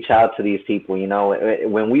 like, reach out to these people? You know,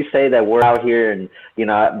 when we say that we're out here, and, you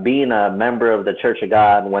know, being a member of the Church of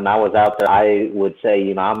God, when I was out there, I would say,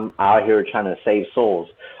 you know, I'm out here trying to save souls.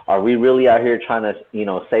 Are we really out here trying to, you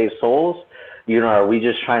know, save souls? You know, are we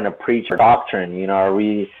just trying to preach our doctrine? You know, are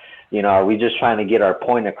we just trying to get our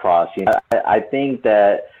point across? You know, I think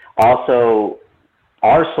that also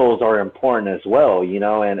our souls are important as well, you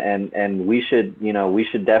know, and we should, you know, we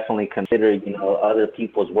should definitely consider, you know, other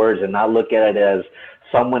people's words and not look at it as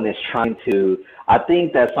someone is trying to. I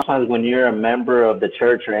think that sometimes when you're a member of the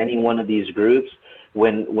church or any one of these groups,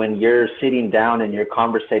 when you're sitting down and you're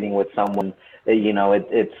conversating with someone, you know,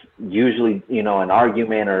 it's usually, you know, an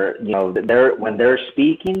argument, or, you know, when they're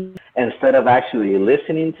speaking, instead of actually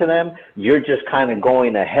listening to them, you're just kind of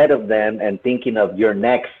going ahead of them and thinking of your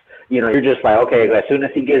next. You know, you're just like, okay, as soon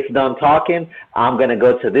as he gets done talking, I'm going to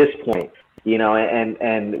go to this point, you know,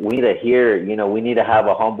 and we need to hear, you know, we need to have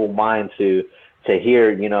a humble mind to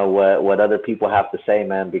hear, you know, what other people have to say,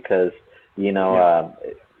 man, because, you know,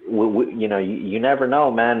 you know, you never know,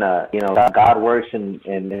 man. You know, God works in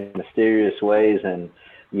mysterious ways, and,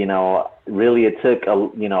 you know, really it took, a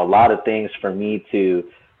lot of things for me to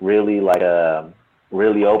really, like,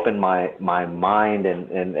 really open my mind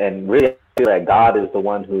and really feel that God is the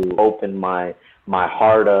one who opened my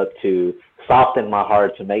heart up, to soften my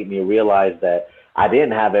heart, to make me realize that I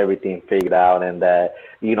didn't have everything figured out, and that,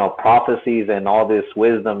 you know, prophecies and all this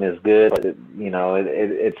wisdom is good, but you know,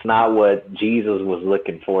 it's not what Jesus was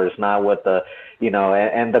looking for. It's not what the, you know,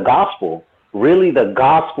 and the gospel, really, the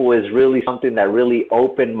gospel is really something that really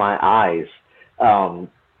opened my eyes.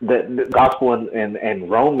 The gospel in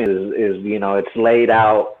Romans is, you know, it's laid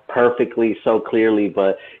out perfectly, so clearly,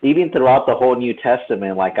 but even throughout the whole New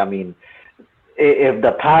Testament, like, I mean, if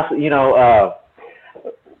the past, you know,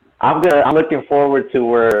 I'm looking forward to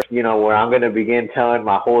where I'm going to begin telling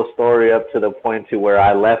my whole story up to the point to where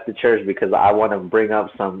I left the church, because I want to bring up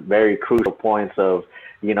some very crucial points of,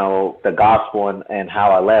 you know, the gospel and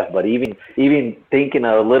how I left. But even thinking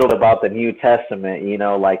a little about the New Testament, you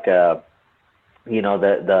know, like, you know,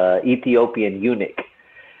 the Ethiopian eunuch,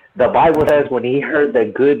 the Bible says when he heard the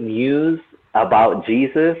good news about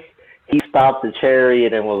Jesus, he stopped the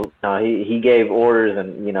chariot and he gave orders,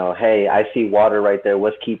 and, you know, hey, I see water right there.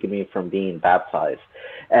 What's keeping me from being baptized?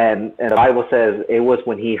 And the Bible says it was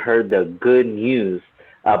when he heard the good news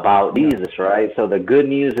about Jesus, right? So the good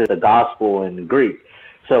news is the gospel in Greek.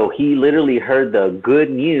 So he literally heard the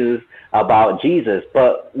good news about Jesus,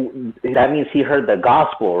 but that means he heard the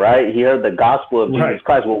gospel, right? He heard the gospel of Jesus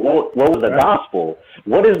Christ. Well, what was the gospel?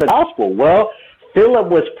 What is the gospel? Well, Philip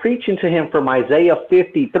was preaching to him from Isaiah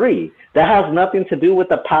 53. That has nothing to do with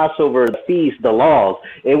the Passover, the feast, the laws.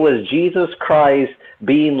 It was Jesus Christ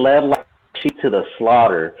being led like sheep to the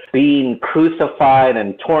slaughter, being crucified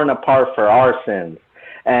and torn apart for our sins.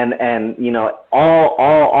 And you know, all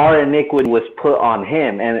our iniquity was put on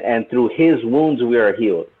him, and through his wounds we are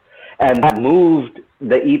healed. And that moved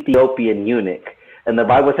the Ethiopian eunuch. And the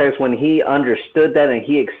Bible says when he understood that and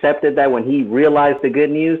he accepted that, when he realized the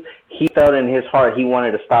good news, he felt in his heart he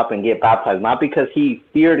wanted to stop and get baptized. Not because he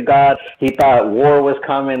feared God, he thought war was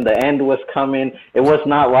coming, the end was coming. It was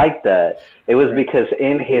not like that. It was because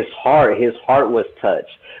in his heart was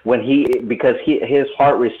touched. Because his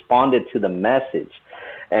heart responded to the message.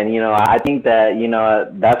 And, I think that,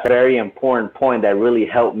 that's a very important point that really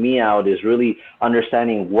helped me out, is really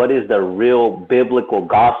understanding what is the real biblical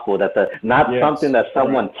gospel, not something that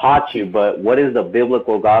someone taught you, but what is the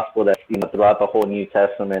biblical gospel that, throughout the whole New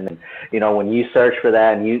Testament. And, when you search for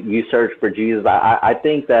that and you search for Jesus, I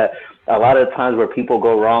think that a lot of times where people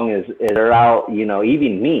go wrong is they're out,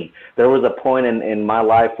 even me. There was a point in my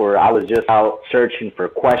life where I was just out searching for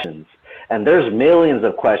questions. And there's millions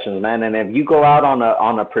of questions, man. And if you go out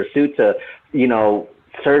on a pursuit to,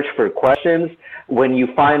 search for questions, when you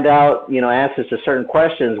find out, answers to certain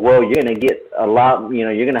questions, well, you're going to get a lot,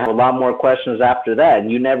 you're going to have a lot more questions after that, and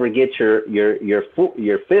you never get your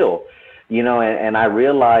fill, and I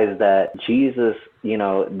realized that Jesus,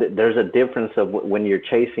 there's a difference of when you're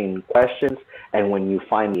chasing questions and when you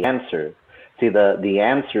find the answer. See, the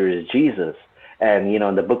answer is Jesus. And,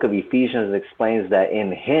 the book of Ephesians explains that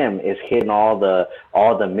in him is hidden all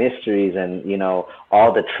the mysteries and,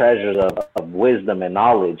 all the treasures of wisdom and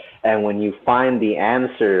knowledge. And when you find the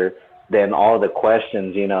answer, then all the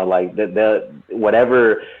questions, like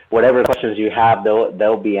whatever questions you have,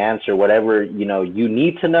 they'll be answered. Whatever, you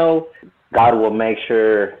need to know, God will make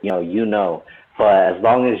sure, you know. But as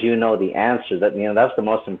long as you know the answer, that's the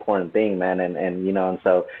most important thing, man. And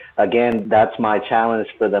so again, that's my challenge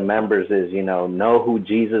for the members is, know who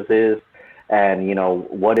Jesus is and,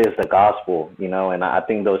 what is the gospel, and I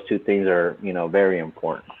think those two things are, very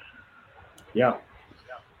important. Yeah.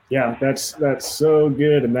 Yeah. That's so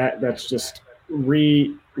good. And that's just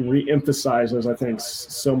re-emphasizes, I think,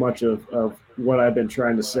 so much of what I've been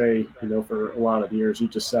trying to say, for a lot of years. You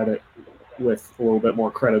just said it with a little bit more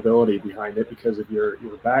credibility behind it because of your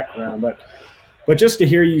background, but just to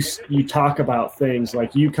hear you talk about things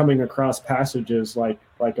like you coming across passages like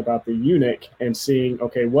about the eunuch and seeing,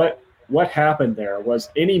 okay, what happened there? Was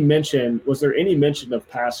there any mention of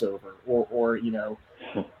Passover or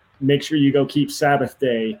make sure you go keep Sabbath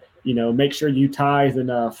day, make sure you tithe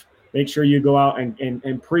enough, make sure you go out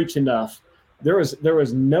and preach enough. There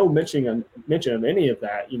was no mention of any of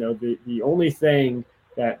that. The only thing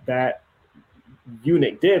that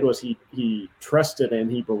eunuch did was he trusted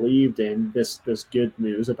and he believed in this good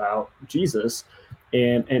news about Jesus,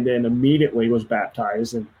 and then immediately was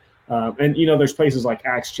baptized. And there's places like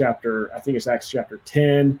Acts chapter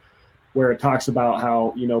 10, where it talks about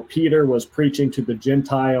how Peter was preaching to the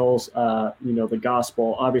Gentiles, the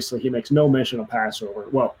gospel. Obviously, he makes no mention of Passover.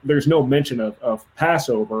 Well, there's no mention of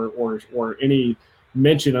Passover or any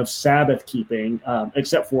mention of Sabbath keeping,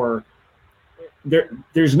 except for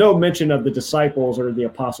there's no mention of the disciples or the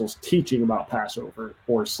apostles teaching about Passover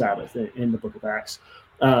or Sabbath in the book of Acts.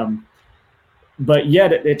 But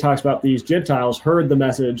yet it talks about these Gentiles heard the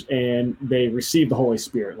message and they received the Holy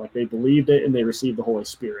Spirit. Like they believed it and they received the Holy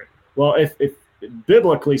Spirit. Well, if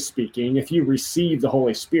biblically speaking, if you receive the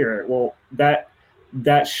Holy Spirit, well, that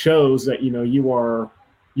shows that,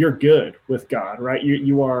 you're good with God, right?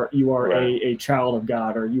 You are right. a child of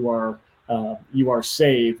God, or you are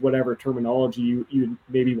saved, whatever terminology you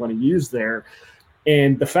maybe want to use there.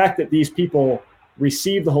 And the fact that these people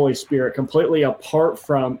receive the Holy Spirit completely apart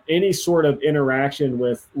from any sort of interaction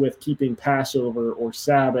with keeping Passover or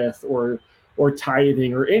Sabbath or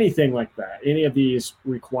tithing or anything like that, any of these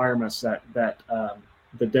requirements that the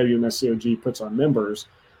WMSCOG puts on members,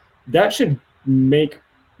 that should make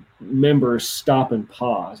members stop and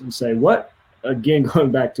pause and say, what, again,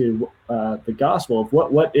 going back to the gospel, of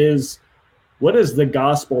what is the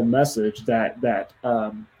gospel message that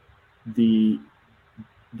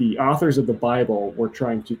the authors of the Bible were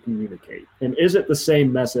trying to communicate? And is it the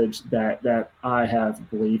same message that I have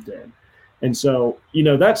believed in? And so,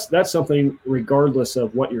 that's something, regardless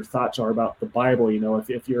of what your thoughts are about the Bible,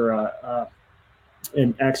 if you're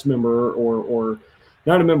an ex-member or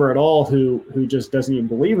not a member at all who just doesn't even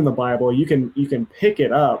believe in the Bible, you can pick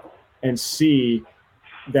it up and see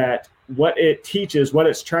that what it teaches, what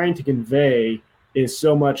it's trying to convey, is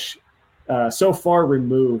so much, so far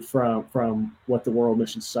removed from what the World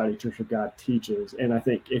Mission Society Church of God teaches. And I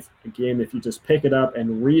think if you just pick it up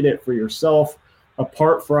and read it for yourself,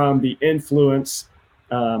 apart from the influence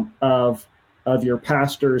of your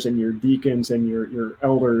pastors and your deacons and your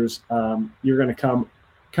elders, you're going to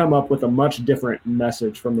come up with a much different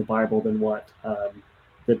message from the Bible than what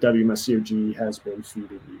the WMSCOG has been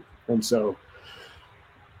feeding you. And so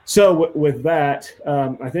with that,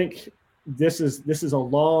 I think this is a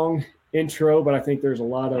long intro, but I think there's a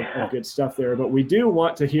lot of good stuff there. But we do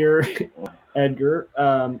want to hear, Edgar,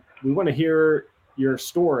 we want to hear your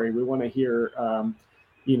story. We want to hear,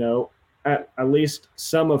 at least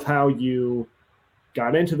some of how you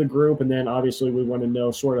got into the group. And then obviously we want to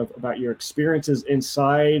know sort of about your experiences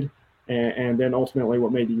inside and then ultimately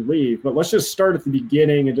what made you leave. But let's just start at the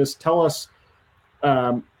beginning and just tell us,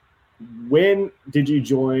 when did you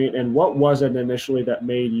join, and what was it initially that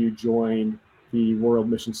made you join the World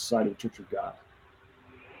Mission Society Church of God?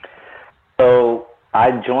 So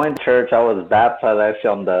I joined church. I was baptized actually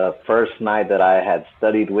on the first night that I had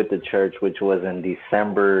studied with the church, which was in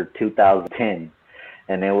December 2010.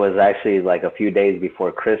 And it was actually like a few days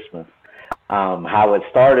before Christmas. How it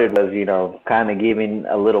started was, kind of giving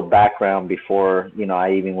a little background before,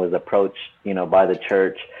 I even was approached, by the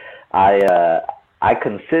church. I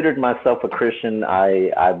considered myself a Christian.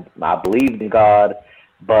 I believed in God,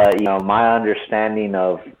 but my understanding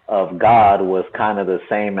of God was kind of the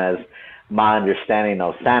same as my understanding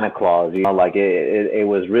of Santa Claus. Like it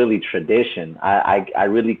was really tradition. I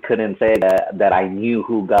really couldn't say that I knew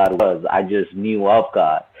who God was. I just knew of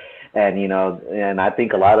God, and and I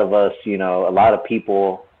think a lot of us, a lot of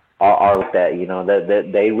people are like that.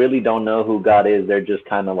 That they really don't know who God is. They're just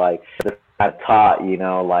kind of like taught,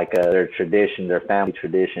 like their tradition, their family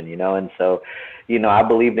tradition, and so, I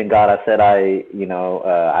believed in God. I said I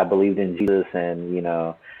believed in Jesus, and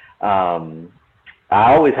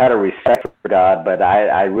I always had a respect for God, but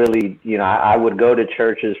I really, I would go to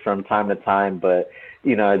churches from time to time, but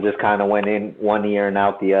it just kind of went in one ear and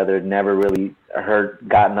out the other. Never really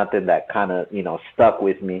got nothing that kind of stuck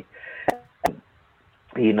with me.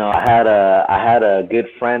 I had a good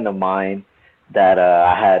friend of mine that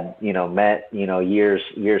I had, met,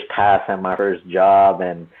 years past at my first job,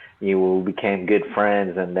 and we became good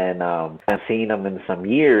friends. And then I've seen him in some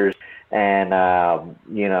years. And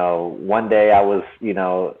one day I was,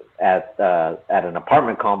 at an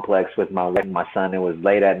apartment complex with my wife and my son. It was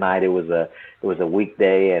late at night. It was a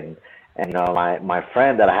weekday, and my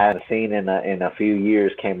friend that I hadn't seen in a few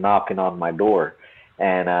years came knocking on my door.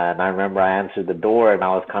 And I remember I answered the door, and I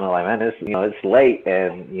was kind of like, man, it's late,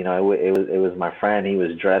 and it was my friend. He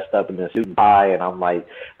was dressed up in a suit and tie, and I'm like,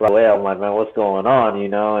 man, what's going on,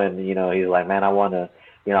 And he's like, man, I want to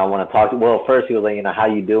talk to you. Well, first he was like, how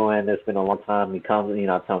you doing? It's been a long time. He comes,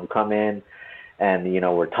 I tell him come in, and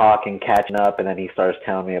we're talking, catching up, and then he starts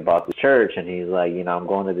telling me about the church, and he's like, I'm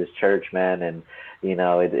going to this church, man, and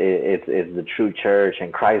it's the true church,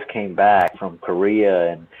 and Christ came back from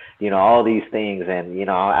Korea, and all these things. And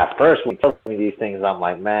at first when he told me these things, I'm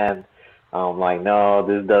like, man, no,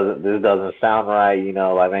 this doesn't sound right.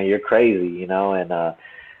 Like, man, you're crazy. And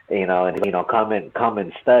come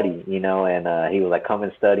and study. And he was like, come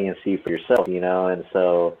and study and see for yourself. And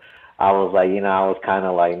so I was like, I was kind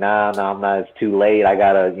of like, no, I'm not. It's too late. I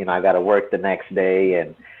gotta work the next day,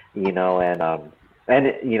 and make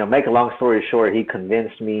a long story short, he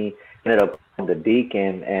convinced me. Ended up on the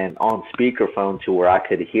deacon and on speakerphone to where I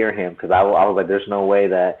could hear him, because I was like, there's no way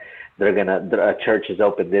that a church is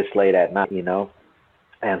open this late at night,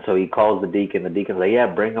 And so he calls the deacon. The deacon's like, yeah,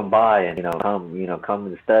 bring him by, and come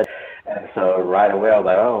and study. And so right away I was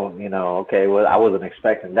like, oh, okay, well, I wasn't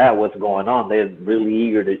expecting that. What's going on? They're really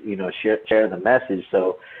eager to share the message.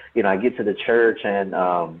 So I get to the church, and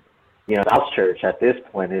the house church at this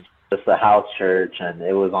point is just a house church, and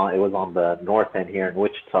it was on the north end here in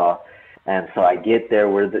Wichita. And so I get there,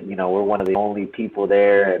 we're one of the only people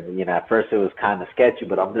there, and at first it was kind of sketchy,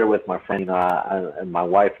 but I'm there with my friend, and my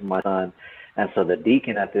wife and my son. And so the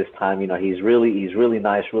deacon at this time, he's really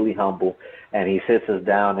nice, really humble, and he sits us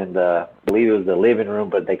down in I believe it was the living room,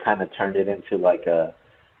 but they kind of turned it into like a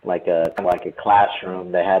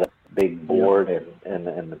classroom. They had a big board and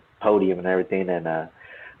the podium and everything, and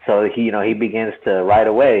so he begins to right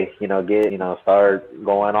away, start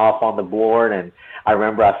going off on the board. And I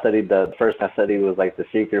remember the first I studied was like the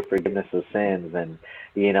secret forgiveness of sins, and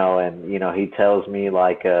he tells me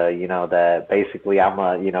like that basically I'm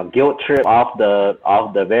a guilt trip off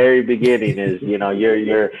the very beginning is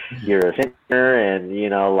you're a sinner, and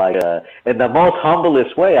in the most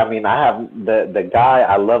humblest way. I mean, I have the guy,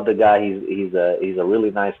 I love the guy. He's a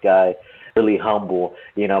really nice guy, really humble,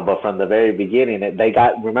 but from the very beginning,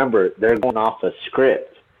 remember, they're going off a script.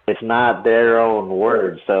 It's not their own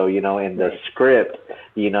words. So, in the script,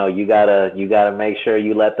 you gotta make sure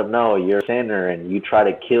you let them know you're a sinner, and you try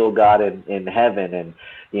to kill God in heaven. And,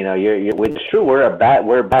 which is true, we're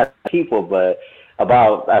bad people, but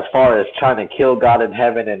about as far as trying to kill God in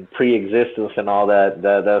heaven and pre-existence and all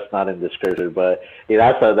that's not in the scripture. But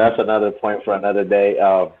that's another point for another day.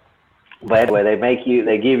 But anyway,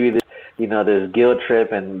 they give you this guilt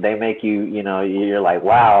trip, and they make you, you're like,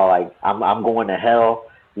 wow, like I'm going to hell,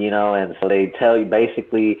 and so they tell you,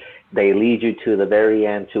 basically they lead you to the very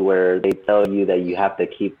end to where they tell you that you have to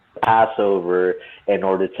keep Passover in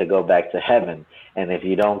order to go back to heaven. And if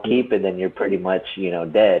you don't keep it, then you're pretty much,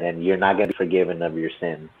 dead, and you're not going to be forgiven of your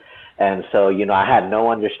sins. And so, I had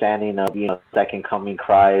no understanding of, second coming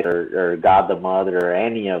Christ or God the Mother or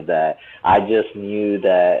any of that. I just knew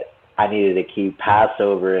that I needed to keep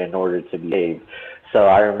Passover in order to be saved. So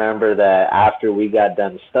I remember that after we got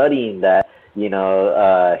done studying that, he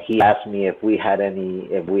asked me if we had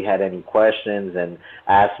any questions, and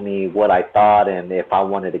asked me what I thought and if I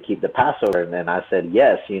wanted to keep the Passover. And then I said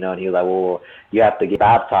yes, and he was like, well, you have to get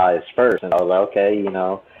baptized first. And I was like, okay,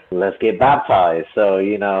 let's get baptized. So,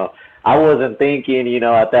 I wasn't thinking,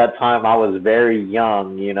 at that time I was very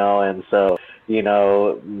young, and so,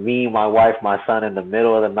 me, my wife, my son, in the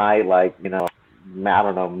middle of the night, like, I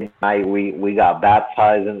don't know, midnight, we got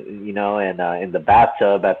baptized, in the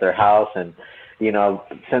bathtub at their house. And,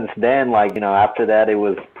 since then, like, after that, it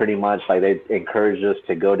was pretty much like they encouraged us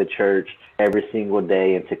to go to church every single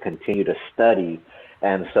day and to continue to study.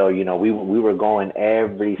 And so, we were going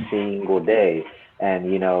every single day, and,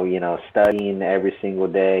 studying every single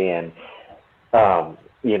day, and, and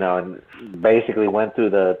basically went through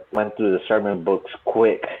the sermon books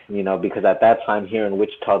quick, because at that time here in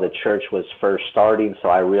Wichita, the church was first starting. So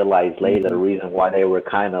I realized later the reason why they were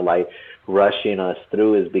kind of like rushing us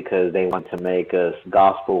through is because they want to make us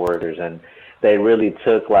gospel workers. And they really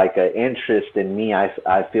took like an interest in me, I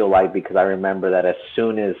feel like, because I remember that as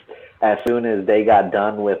soon as they got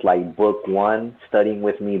done with like book one, studying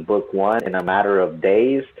with me book one, in a matter of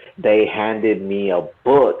days, they handed me a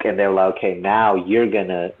book, and they're like, okay, now you're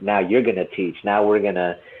gonna teach. Now we're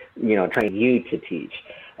gonna, train you to teach.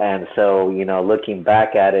 And so, looking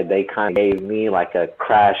back at it, they kind of gave me like a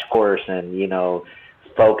crash course, and,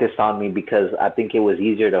 focused on me, because I think it was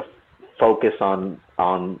easier to focus on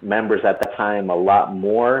members at that time a lot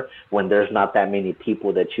more when there's not that many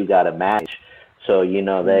people that you got to manage. So,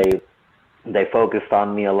 they focused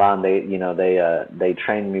on me a lot, and they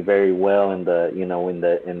trained me very well in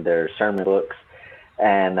their sermon books.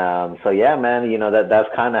 And so yeah, man, that's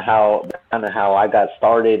kind of how I got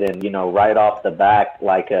started. And right off the bat,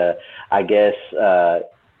 like I guess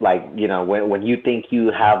when you think you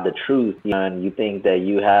have the truth, and you think that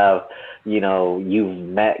you have, you've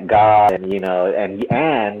met God, and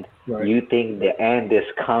and right, you think the end is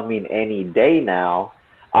coming any day now,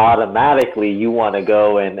 automatically you want to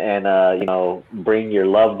go and bring your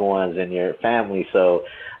loved ones and your family. So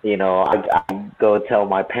I go tell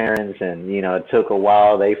my parents, and it took a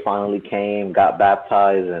while. They finally came, got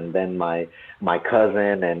baptized, and then my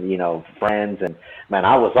cousin and friends, and man,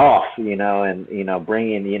 I was off, and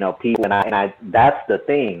bringing people, and I that's the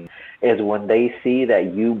thing, is when they see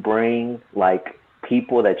that you bring like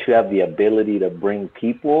people, that you have the ability to bring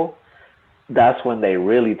people, that's when they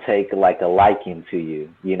really take like a liking to you,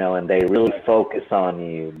 and they really focus on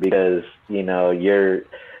you, because you're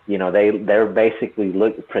they're basically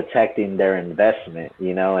protecting their investment,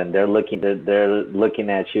 and they're looking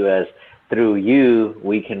at you as, through you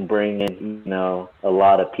we can bring in a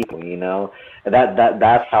lot of people, and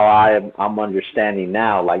that's how I'm understanding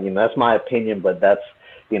now, like that's my opinion, but that's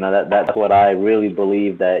that's what I really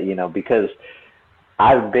believe, that because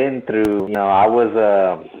I've been through, I was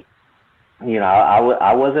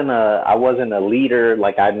I wasn't a leader,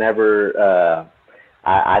 like I never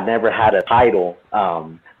had a title.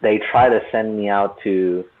 They try to send me out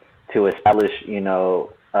to establish,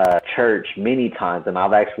 a church many times, and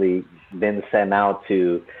I've actually been sent out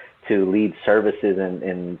to lead services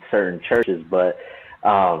in certain churches. But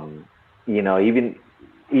even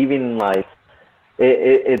like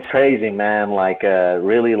it's crazy, man. Like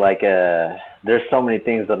really, like there's so many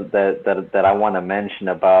things that I want to mention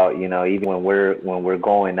about, even when we're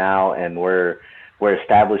going out and we're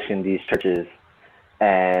establishing these churches.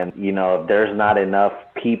 And, if there's not enough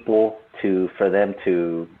people for them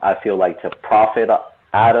to, I feel like, to profit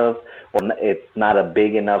out of, or it's not a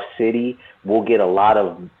big enough city, we'll get a lot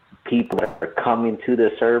of people that are coming to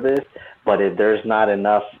the service. But if there's not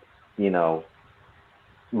enough,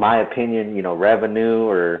 my opinion, revenue,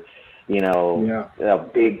 or, a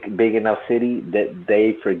big enough city, that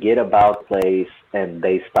they forget about the place, and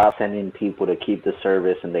they stop sending people to keep the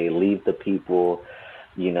service, and they leave the people,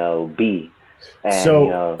 be. And,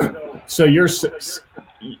 so you're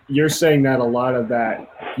saying that a lot of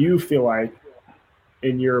that, you feel like,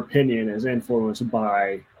 in your opinion, is influenced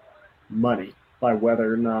by money, by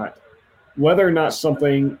whether or not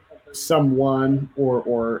someone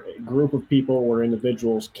or a group of people or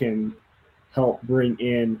individuals can help bring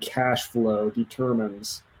in cash flow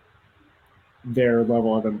determines their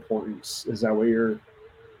level of importance. Is that what you're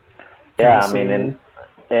Yeah, I mean,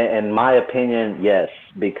 in my opinion, yes,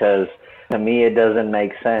 because to me it doesn't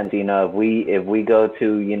make sense. If we go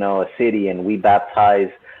to a city and we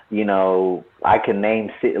baptize, I can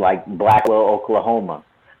name like Blackwell, Oklahoma.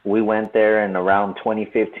 We went there in around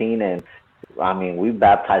 2015, and I mean, we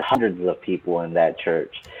baptized hundreds of people in that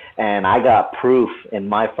church. And I got proof in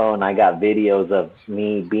my phone. I got videos of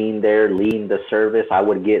me being there, leading the service. I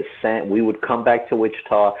would get sent. We would come back to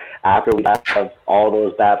Wichita after we have all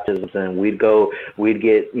those baptisms, and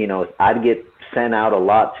I'd get sent out a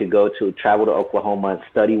lot to travel to Oklahoma and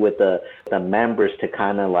study with the members to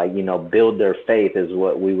kind of like, build their faith, is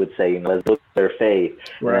what we would say. Let's build their faith.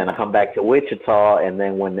 Right. And then I come back to Wichita, and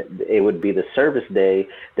then when it would be the service day,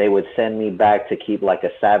 they would send me back to keep like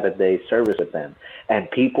a Sabbath day service with them. And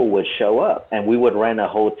people would show up, and we would rent a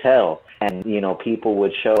hotel, and, people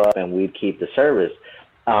would show up, and we'd keep the service.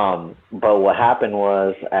 But what happened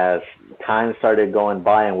was, as time started going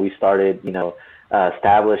by and we started,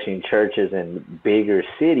 establishing churches in bigger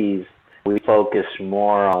cities, we focused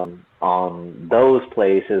more on those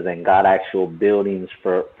places and got actual buildings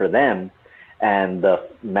for them. And the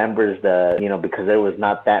members, because there was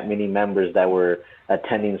not that many members that were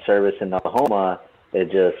attending service in Oklahoma, it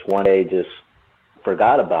just one day just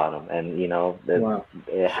forgot about them. And, wow.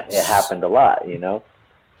 it happened a lot,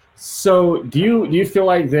 So do you feel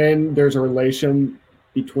like then there's a relation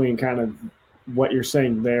between kind of what you're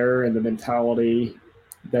saying there and the mentality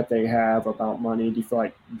that they have about money? Do you feel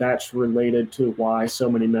like that's related to why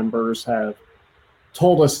so many members have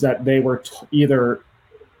told us that they were either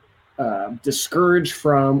discouraged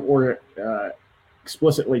from or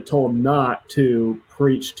explicitly told not to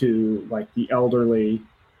preach to like the elderly,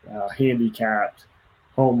 handicapped,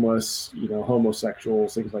 homeless,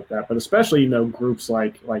 homosexuals, things like that, but especially, groups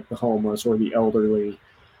like the homeless or the elderly.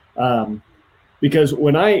 Because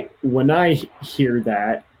when I hear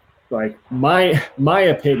that, like my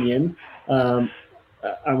opinion,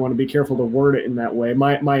 I want to be careful to word it in that way.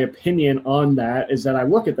 My opinion on that is that I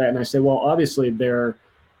look at that and I say, well, obviously they're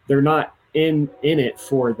not in it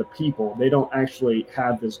for the people. They don't actually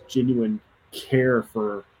have this genuine care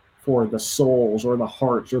for the souls or the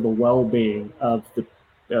hearts or the well-being of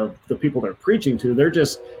the people they're preaching to. They're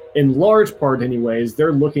just, in large part anyways,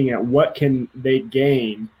 they're looking at what can they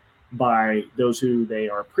gain by those who they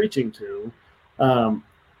are preaching to.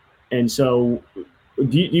 And so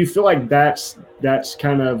do you feel like that's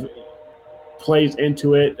kind of plays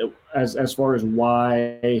into it as far as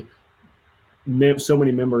why so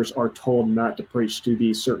many members are told not to preach to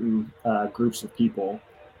these certain groups of people?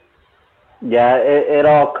 Yeah, it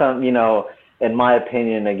all comes, in my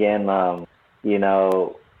opinion, again,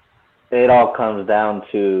 it all comes down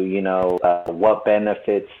to, what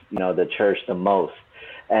benefits, the church the most.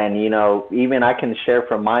 And, even I can share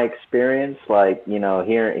from my experience, like,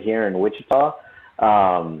 here in Wichita,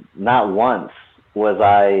 not once was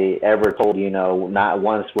I ever told, not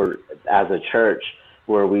once as a church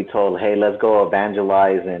were we told, hey, let's go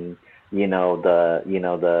evangelize in,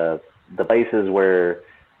 the places where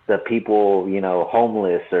the people,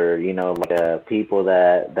 homeless or, people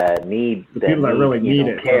that need, people that really need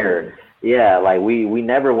it. Care. Yeah, like we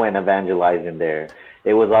never went evangelizing there.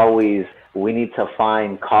 It was always, we need to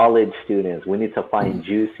find college students. We need to find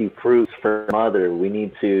juicy fruits for mother. We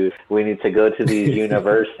need to go to these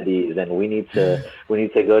universities, and we need to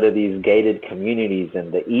go to these gated communities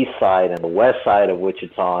in the east side and the west side of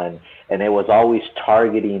Wichita, and it was always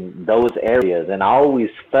targeting those areas. And I always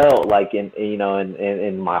felt like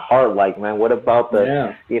in my heart, like, man, what about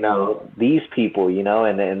these people,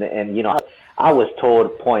 and I was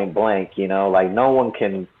told point blank, like no one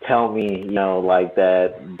can tell me, like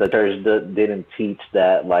that the church didn't teach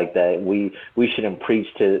that, like that we shouldn't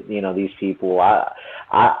preach to, these people.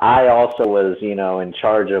 I also was, in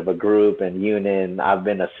charge of a group and unit. I've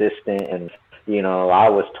been assistant, and I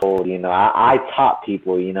was told, I taught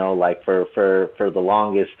people, like for the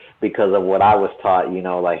longest, because of what I was taught,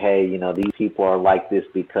 like, hey, these people are like this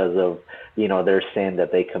because of, their sin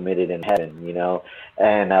that they committed in heaven,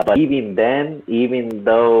 and but even then, even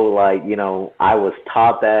though, like, I was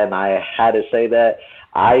taught that and I had to say that,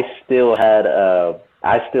 I still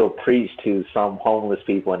preached to some homeless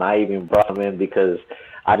people, and I even brought them in because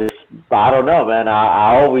I don't know, man.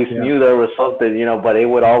 I always knew there was something, but it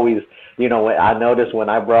would always, I noticed when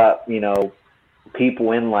I brought,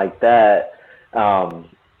 people in like that,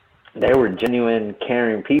 they were genuine,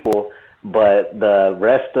 caring people, but the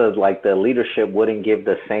rest of, like, the leadership wouldn't give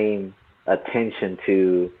the same attention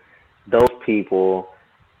to those people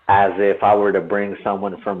as if I were to bring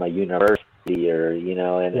someone from a university. or, you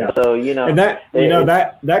know, and Yeah. so, you know, And that, you know,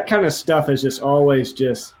 that kind of stuff is just always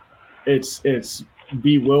just, it's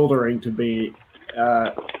bewildering to me.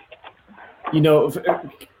 You know,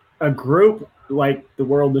 a group like the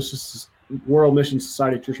World Mission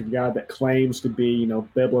Society Church of God that claims to be, you know,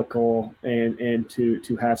 biblical and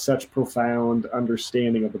to have such profound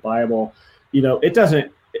understanding of the Bible, you know, it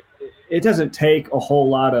doesn't take a whole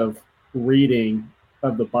lot of reading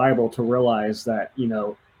of the Bible to realize that, you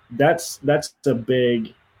know, that's a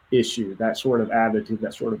big issue, that sort of attitude,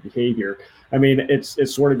 that sort of behavior. I mean, it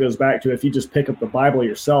sort of goes back to, if you just pick up the Bible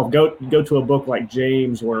yourself, go to a book like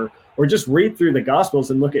James, or just read through the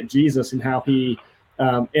Gospels and look at Jesus and how he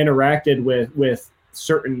interacted with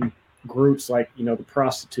certain groups, like, you know, the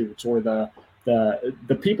prostitutes, or the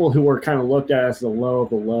people who were kind of looked at as the low of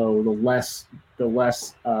the low,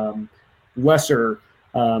 lesser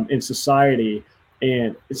in society.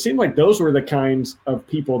 And it seemed like those were the kinds of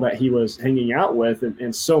people that he was hanging out with.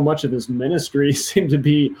 And so much of his ministry seemed to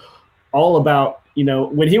be all about, you know,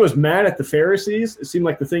 when he was mad at the Pharisees, it seemed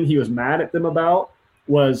like the thing he was mad at them about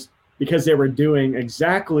was because they were doing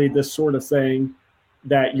exactly this sort of thing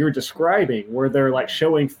that you're describing, where they're like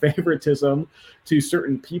showing favoritism to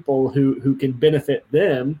certain people who can benefit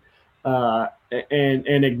them,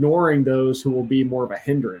 and ignoring those who will be more of a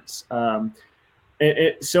hindrance.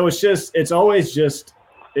 So it's always just,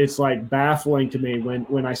 it's like baffling to me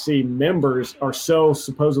when I see members are so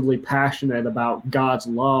supposedly passionate about God's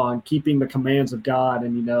law and keeping the commands of God,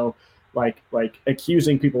 and, you know, like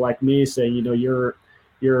accusing people like me, saying, you know, you're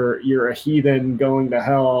a heathen going to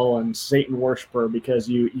hell and Satan worshiper because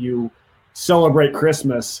you celebrate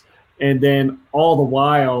Christmas, and then all the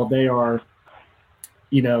while they are,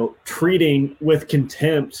 you know, treating with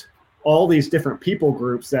contempt all these different people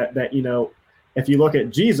groups that, you know, if you look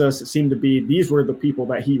at Jesus, it seemed to be these were the people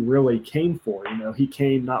that he really came for. You know, he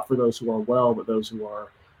came not for those who are well, but those who are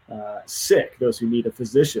sick, those who need a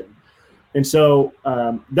physician. And so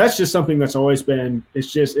that's just something that's always been,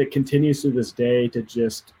 it continues to this day to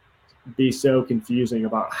just be so confusing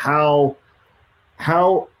about how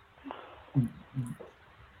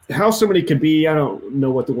somebody could be, I don't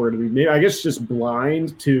know what the word would be, I guess just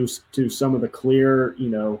blind to some of the clear, you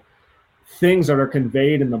know, things that are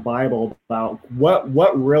conveyed in the Bible about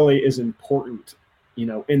what really is important, you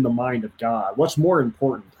know, in the mind of God. What's more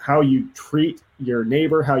important, how you treat your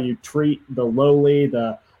neighbor, how you treat the lowly,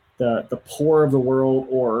 the poor of the world,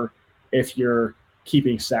 or if you're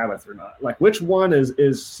keeping Sabbath or not. Like, which one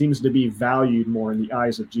seems to be valued more in the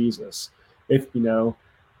eyes of Jesus, if, you know.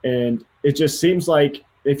 And it just seems like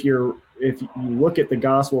if you look at the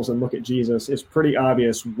Gospels and look at Jesus, it's pretty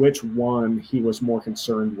obvious which one he was more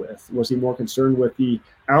concerned with. Was he more concerned with the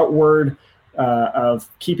outward of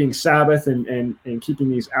keeping Sabbath and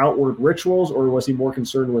keeping these outward rituals, or was he more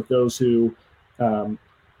concerned with those who, you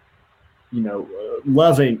know,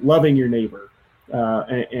 loving your neighbor,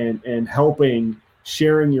 and helping,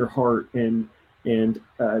 sharing your heart, and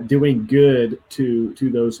doing good to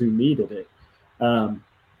those who needed it.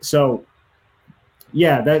 So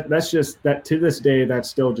yeah, that's just, that to this day, that's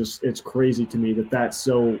still just, it's crazy to me that that's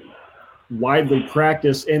so widely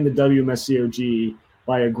practiced in the WMSCOG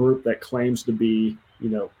by a group that claims to be, you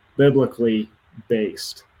know, biblically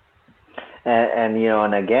based. And you know,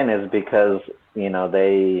 and again, it's because, you know,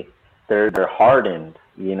 they're hardened.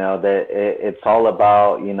 You know, that it's all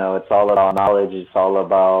about, you know, it's all about knowledge. It's all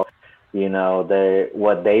about, you know,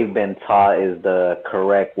 what they've been taught is the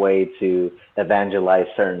correct way to evangelize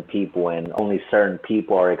certain people, and only certain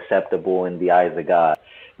people are acceptable in the eyes of God.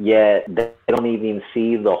 Yet they don't even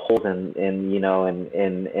see the holes in you know,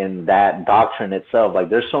 in that doctrine itself. Like,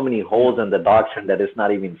 there's so many holes in the doctrine that it's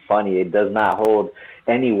not even funny. It does not hold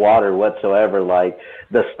any water whatsoever. Like,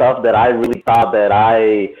 the stuff that I really thought that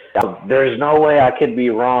there's no way I could be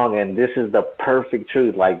wrong, and this is the perfect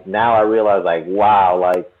truth. Like, now I realize, like, wow,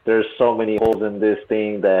 like, there's so many holes in this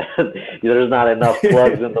thing that there's not enough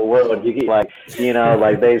plugs in the world. You get, like, you know,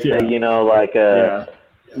 like they say, you know, like,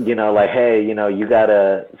 you know, like, hey, you know, you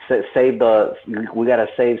gotta we gotta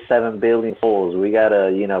save 7 billion souls. We gotta,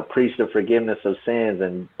 you know, preach the forgiveness of sins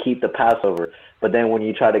and keep the Passover. But then when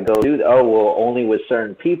you try to go do, only with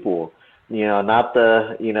certain people, you know, not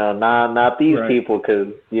these people, because,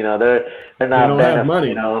 you know, they're not, they don't have money,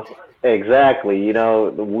 you know. Exactly. You know,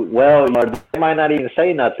 well, you know, they might not even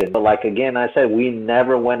say nothing. But like, again, I said, we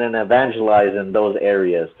never went and evangelized in those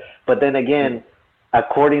areas. But then again,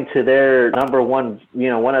 according to their number one, you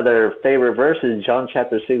know, one of their favorite verses, John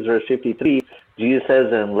chapter 6, verse 53, Jesus says,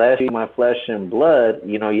 unless you eat my flesh and blood,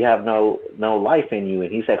 you know, you have no life in you.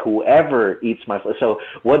 And he said, whoever eats my flesh. So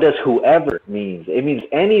what does whoever mean? It means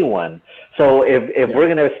anyone. So if we're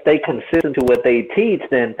going to stay consistent to what they teach,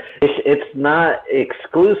 then it's not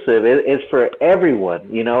exclusive. It's for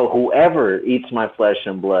everyone, you know, whoever eats my flesh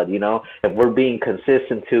and blood, you know, if we're being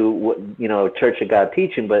consistent to what, you know, Church of God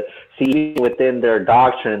teaching. But see, within their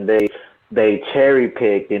doctrine, they cherry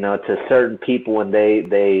pick, you know, to certain people, and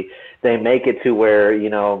they make it to where, you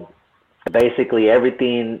know, basically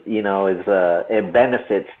everything, you know, is it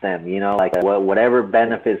benefits them, you know, like whatever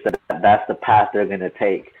benefits them, that's the path they're going to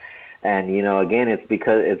take. And, you know, again, it's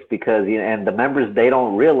because, you know, and the members, they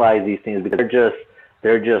don't realize these things because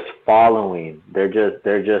they're just following, they're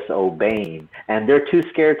just obeying, and they're too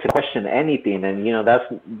scared to question anything. And, you know,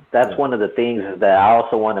 that's one of the things that I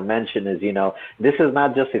also want to mention is, you know, this is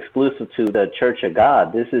not just exclusive to the Church of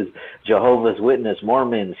God. This is Jehovah's Witness,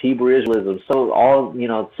 Mormons, Hebrew Israelism,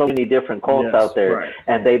 so many different cults out there. Right.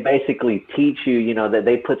 And they basically teach you, you know, that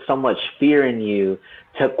they put so much fear in you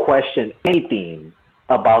to question anything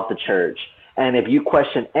about the church. And if you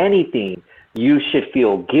question anything, you should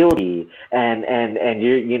feel guilty, and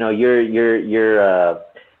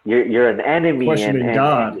you're an enemy, questioning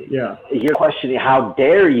God. Yeah, you're questioning, how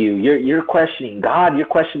dare you? You're questioning God. You're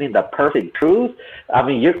questioning the perfect truth. I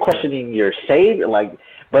mean, you're questioning your Savior. Like,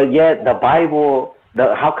 but yet the Bible.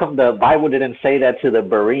 How come the Bible didn't say that to the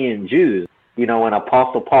Berean Jews? You know, when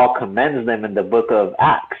Apostle Paul commends them in the book of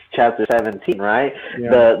Acts, chapter 17, right? Yeah.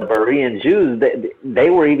 The Berean Jews, they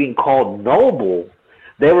were even called noble.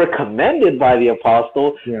 They were commended by the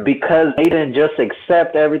apostle because they didn't just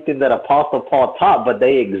accept everything that Apostle Paul taught, but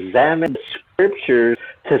they examined the scriptures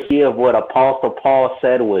to see if what Apostle Paul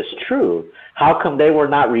said was true. How come they were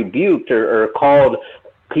not rebuked or called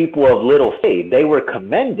people of little faith? They were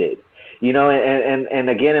commended. You know, and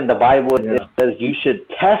again, in the Bible, it says you should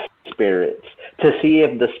test spirits to see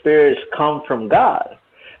if the spirits come from God.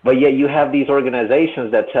 But yet you have these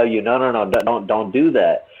organizations that tell you, no, don't do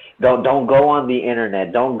that. Don't go on the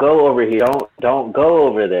internet. Don't go over here. Don't go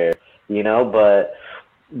over there. You know, but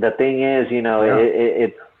the thing is, you know,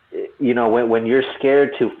 it you know, when you're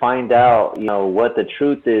scared to find out, you know, what the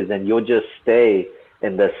truth is, then you'll just stay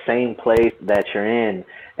in the same place that you're in.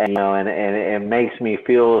 And, you know, and it makes me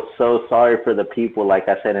feel so sorry for the people, like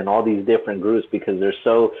I said, in all these different groups, because they're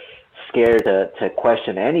so scared to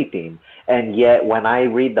question anything. And yet when I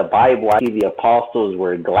read the Bible, I see the apostles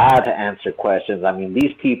were glad to answer questions. I mean,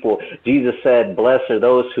 these people, Jesus said, blessed are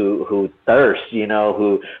those who thirst, you know,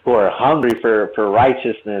 who are hungry for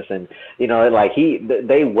righteousness. And, you know, like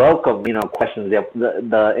they welcome, you know, questions. In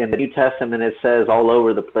the New Testament, it says all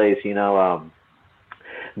over the place, you know,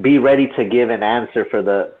 be ready to give an answer for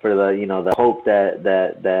the you know, the hope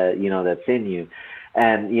that you know, that's in you.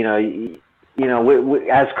 And you know, we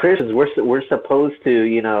as Christians, we're supposed to,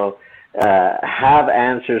 you know, have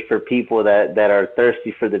answers for people that are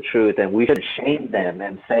thirsty for the truth, and we should shame them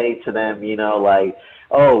and say to them, you know, like,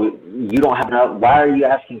 oh, you don't have enough, why are you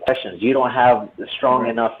asking questions? You don't have strong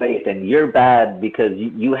enough faith, and you're bad because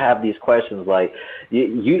you have these questions. Like,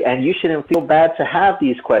 you shouldn't feel bad to have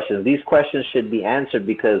these questions. These questions should be answered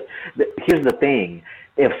because here's the thing.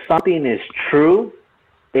 If something is true,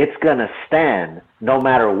 it's going to stand no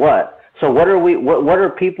matter what. So what are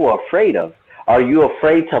people afraid of? Are you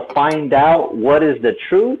afraid to find out what is the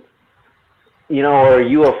truth? You know, or are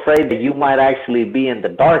you afraid that you might actually be in the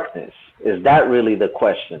darkness? Is that really the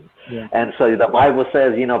question? Yeah. And so the Bible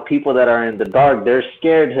says, you know, people that are in the dark, they're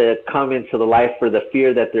scared to come into the light for the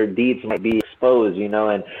fear that their deeds might be exposed, you know.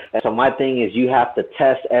 And so my thing is, you have to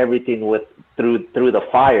test everything through the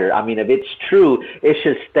fire. I mean, if it's true, it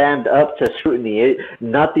should stand up to scrutiny.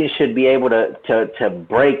 Nothing should be able to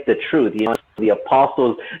break the truth. You know, the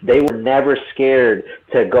apostles, they were never scared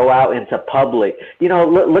to go out into public. You know,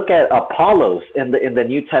 look at Apollos in the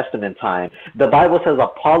New Testament time. The Bible says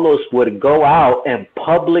Apollos would go out and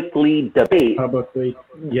publicly debate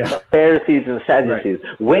the Pharisees and Sadducees.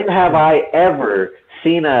 Right. When have I ever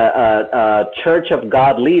seen a Church of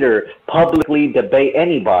God leader publicly debate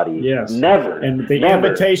anybody? Yes. Never. And the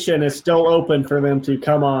invitation is still open for them to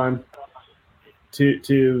come on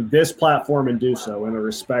to this platform and do so in a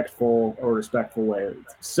respectful way.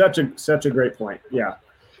 Such a great point. Yeah.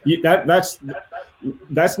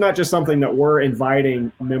 That's not just something that we're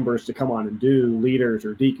inviting members to come on and do, leaders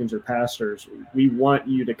or deacons or pastors. We want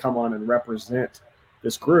you to come on and represent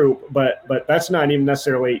this group, but that's not even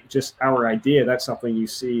necessarily just our idea. That's something you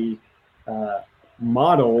see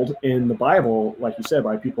modeled in the Bible, like you said,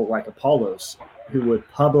 by people like Apollos, who would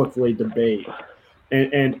publicly debate.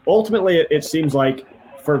 And ultimately, it seems like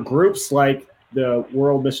for groups like the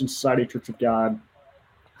World Mission Society Church of God,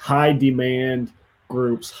 high demand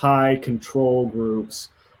groups, high control groups.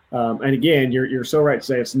 And again, you're so right to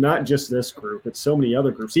say it's not just this group; it's so many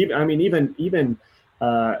other groups. Even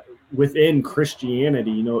within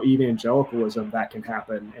Christianity, evangelicalism, that can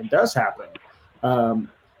happen and does happen.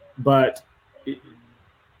 But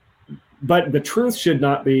the truth should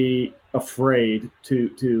not be afraid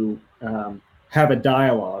to have a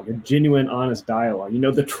dialogue, a genuine, honest dialogue.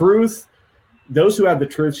 The truth. Those who have the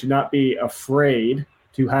truth should not be afraid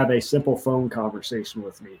to have a simple phone conversation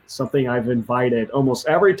with me. Something I've invited almost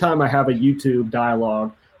every time I have a YouTube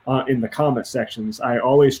dialogue in the comment sections. I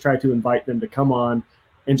always try to invite them to come on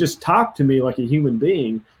and just talk to me like a human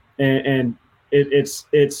being. And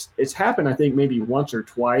it's happened, I think, maybe once or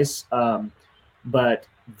twice, but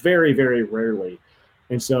very, very rarely.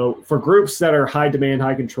 And so for groups that are high demand,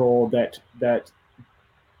 high control, that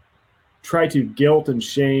try to guilt and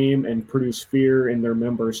shame and produce fear in their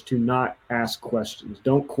members to not ask questions.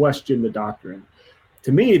 Don't question the doctrine.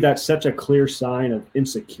 To me, that's such a clear sign of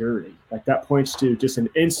insecurity. Like that points to just an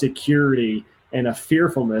insecurity and a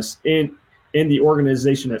fearfulness in the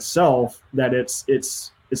organization itself that it's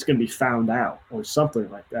going to be found out or something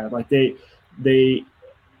like that. Like they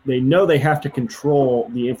know they have to control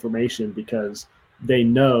the information because they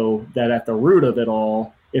know that at the root of it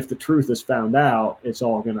all, if the truth is found out, it's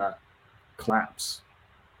all going to collapse.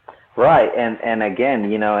 Right. And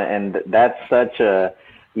again, and that's such a,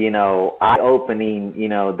 eye-opening,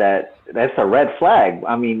 that's a red flag.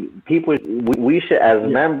 I mean, people, we should, as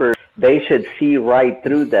members, they should see right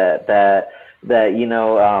through that,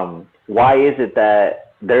 why is it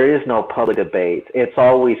that there is no public debate? It's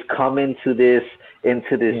always come into this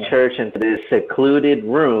church, into this secluded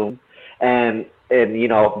room, and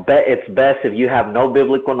it's best if you have no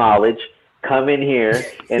biblical knowledge, come in here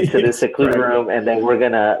into the secluded room, and then we're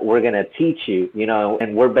gonna teach you,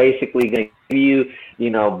 and we're basically gonna give you,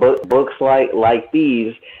 books like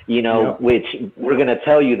these, which we're gonna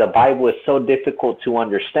tell you the Bible is so difficult to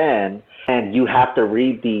understand, and you have to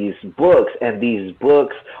read these books, and these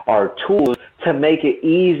books are tools to make it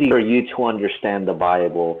easy for you to understand the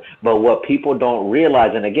Bible. But what people don't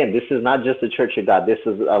realize, and again, this is not just the Church of God, this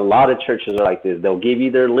is a lot of churches are like this. They'll give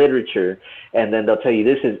you their literature, and then they'll tell you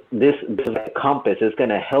this is a compass. It's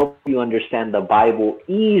going to help you understand the Bible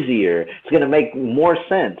easier. It's going to make more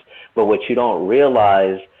sense. But what you don't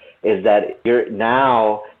realize is that you're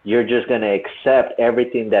just going to accept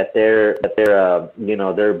everything that their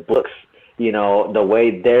books, the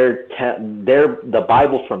way the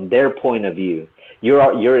Bible from their point of view.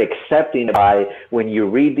 You're accepting it by, when you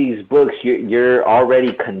read these books, you're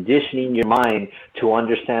already conditioning your mind to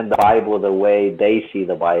understand the Bible the way they see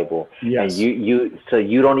the Bible. Yes. And so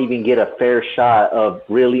you don't even get a fair shot of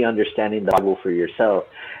really understanding the Bible for yourself.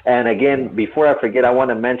 And again, before I forget, I want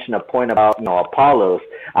to mention a point about Apollos.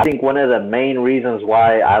 I think one of the main reasons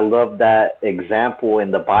why I love that example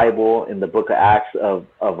in the Bible, in the book of Acts of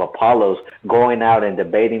Apollos going out and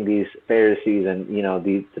debating these Pharisees and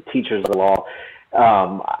the teachers of the law.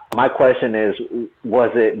 My question is, was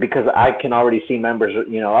it because I can already see members,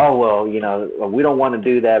 we don't want to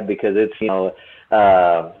do that because it's,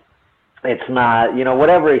 it's not,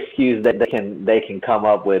 whatever excuse that they can come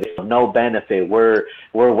up with, no benefit. We're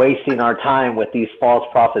wasting our time with these false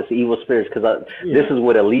prophets, evil spirits, because this is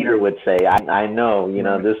what a leader would say. I know,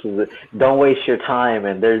 this is don't waste your time,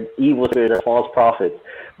 and they're evil spirits, they're false prophets.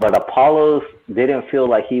 But Apollos didn't feel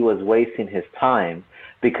like he was wasting his time,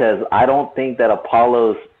 because I don't think that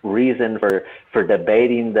Apollos' reason for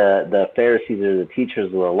debating the Pharisees or the teachers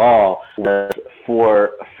of the law was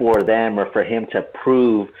for them or for him to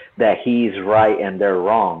prove that he's right and they're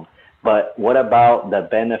wrong. But what about the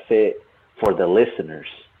benefit for the listeners,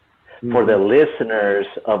 for the listeners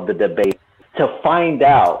of the debate, to find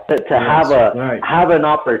out, to have an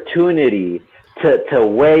opportunity to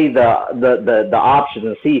weigh the options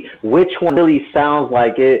and see which one really sounds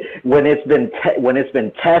like it when it's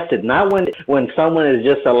been tested, not when someone is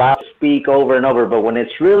just allowed to speak over and over, but when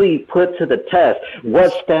it's really put to the test,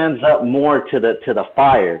 what stands up more to the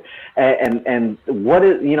fire, and what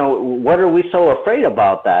are we so afraid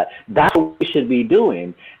about that? That's what we should be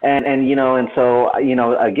doing, and so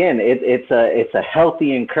again, it's a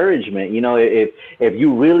healthy encouragement. If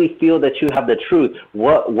you really feel that you have the truth,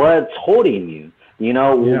 what's holding you?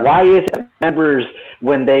 Why is it members,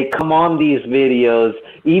 when they come on these videos,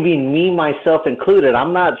 even me, myself included,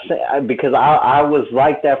 I'm not saying, because I was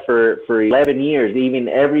like that for 11 years, even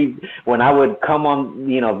when I would come on,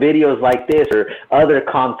 videos like this or other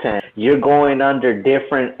content, you're going under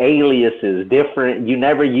different aliases, you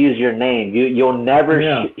never use your name, you'll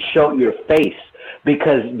never show your face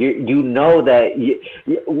because you know that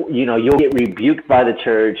you know you'll get rebuked by the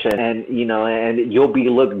church, and you know, and you'll be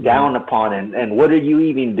looked down upon, and what are you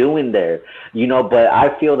even doing there, you know? But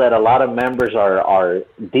I feel that a lot of members are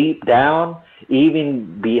deep down,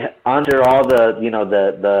 even be under all the, you know,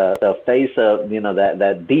 the face of, you know,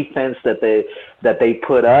 that defense that they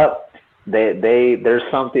put up. There's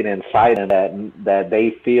something inside of that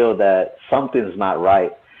they feel that something's not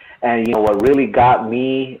right. And you know what really got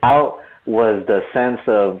me out was the sense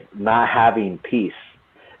of not having peace.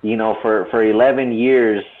 You know, for 11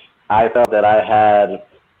 years, I felt that I had,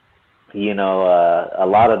 you know, a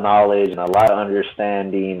lot of knowledge and a lot of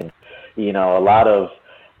understanding. You know,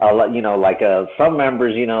 you know, like some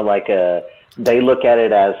members, you know, like they look at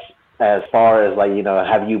it as far as, like, you know,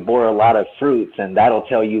 have you bore a lot of fruits, and that'll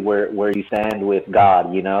tell you where you stand with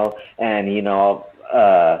God, you know. And you know,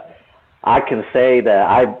 I can say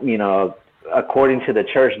that you know, according to the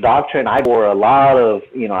church doctrine, I bore a lot of,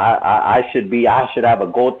 you know, I should have a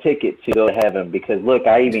gold ticket to go to heaven, because look,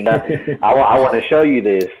 I even got, I want to show you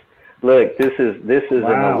this. Look, this is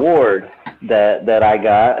Wow. an award that I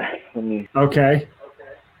got. Okay.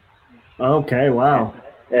 Wow.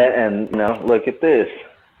 And you know, look at this.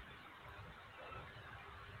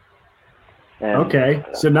 And Okay.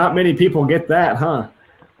 So not many people get that, huh?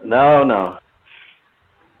 No.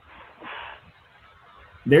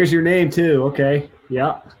 There's your name too. Okay.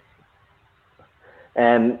 Yeah.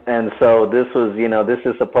 And so this was, you know, this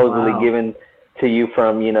is supposedly Wow. given to you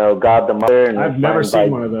from, you know, God the Mother. And I've never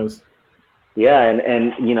seen one of those. Yeah,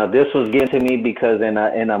 and you know, this was given to me because in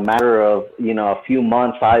a matter of, you know, a few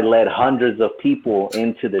months, I led hundreds of people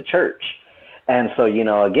into the church. And so, you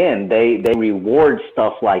know, again, they reward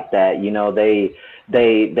stuff like that. You know, they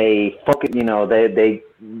focus, you know, they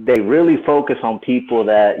really focus on people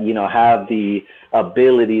that, you know, have the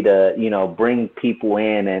ability to, you know, bring people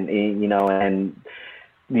in, and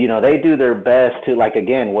you know, they do their best to, like,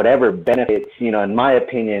 again, whatever benefits, you know, in my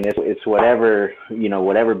opinion, it's whatever, you know,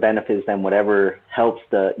 whatever benefits them, whatever helps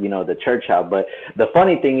the, you know, the church out. But the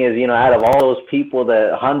funny thing is, you know, out of all those people,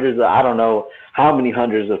 that hundreds of, I don't know how many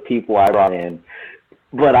hundreds of people I brought in,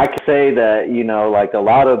 but I could say that, you know, like a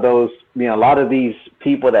lot of those, you know, a lot of these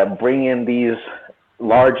people that bring in these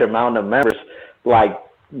large amount of members, like,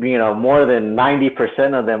 you know, more than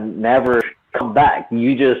 90% of them never come back.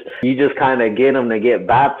 You just kind of get them to get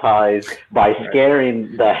baptized by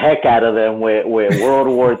scaring the heck out of them with World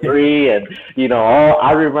War III. And, you know,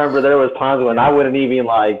 I remember there was times when I wouldn't even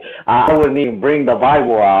bring the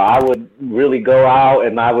Bible out. I would really go out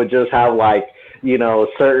and I would just have, like, you know,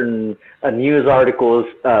 certain news articles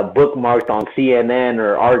bookmarked on CNN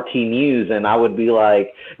or RT News, and I would be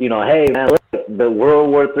like, you know, hey man, look, the World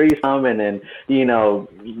War III's coming, and you know,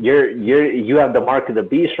 you have the mark of the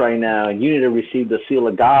beast right now, and you need to receive the seal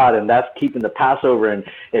of God, and that's keeping the Passover. And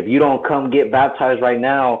if you don't come get baptized right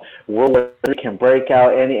now, World War III can break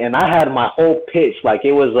out. And I had my whole pitch, like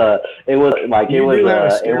it was a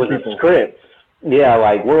script. Yeah,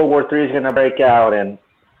 like World War III is gonna break out, and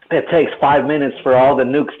it takes 5 minutes for all the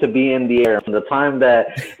nukes to be in the air. From the time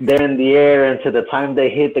that they're in the air and to the time they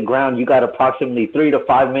hit the ground, you got approximately 3 to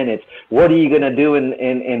 5 minutes. What are you going to do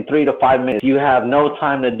in 3 to 5 minutes? You have no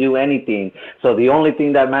time to do anything. So the only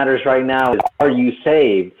thing that matters right now is, are you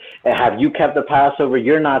saved? And have you kept the Passover?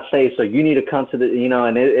 You're not saved, so you need to come to the, you know,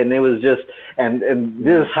 and it was just, and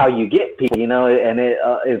this is how you get people, you know, and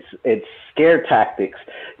it's scare tactics,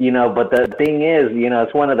 you know. But the thing is, you know,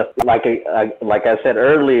 it's one of the, like I said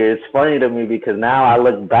earlier, it's funny to me because now I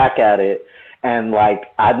look back at it, and like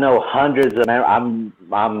I know hundreds of,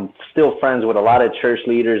 I'm still friends with a lot of church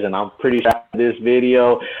leaders, and I'm pretty sure after this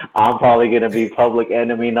video I'm probably gonna be public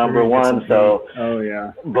enemy number one. So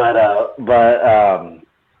but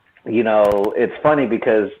you know, it's funny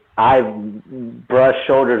because I've brushed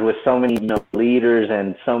shoulders with so many, you know, leaders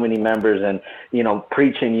and so many members, and, you know,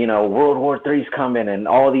 preaching, you know, World War III's coming and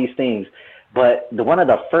all these things. But one of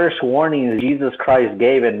the first warnings Jesus Christ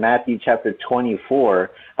gave in Matthew chapter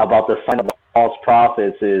 24 about the sign of the false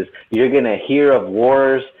prophets is, you're going to hear of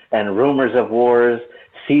wars and rumors of wars.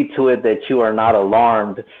 See to it that you are not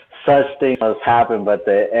alarmed. Such things must happen, but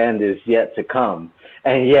the end is yet to come.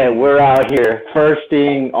 And yet we're out here, first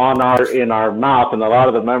thing in our mouth, and a lot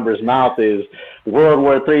of the members' mouth is World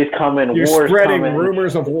War III's coming, You're war's spreading coming.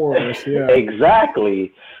 rumors of wars. Yeah.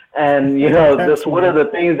 Exactly. And, you know, that's one of the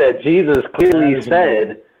things that Jesus clearly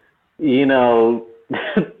said, you know,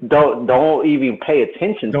 don't even pay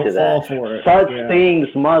attention to that. Don't fall for it. Such things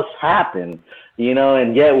must happen, you know,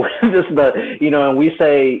 and yet we're just you know, and we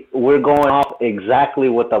say we're going off exactly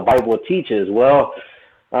what the Bible teaches. Well,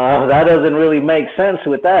 That doesn't really make sense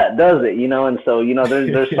with that, does it? And so,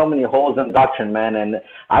 there's so many holes in doctrine, man, and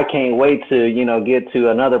I can't wait to, get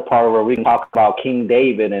to another part where we can talk about King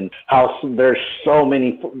David and how there's so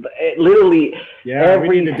many, literally every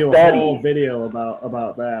we need to do study, a whole video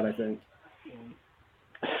about that, I think.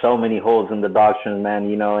 So many holes in the doctrine,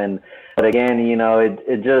 man, but again,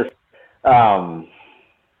 it just,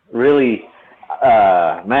 really,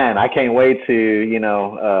 man, I can't wait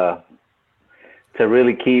to, to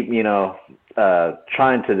really keep,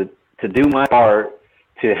 trying to do my part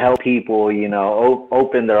to help people,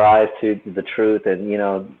 open their eyes to the truth.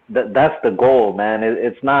 And, that's the goal, man.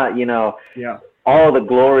 It's not, all the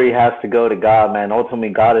glory has to go to God, man. Ultimately,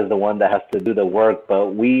 God is the one that has to do the work.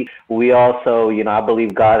 But we also, I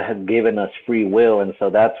believe God has given us free will. And so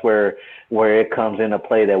that's where it comes into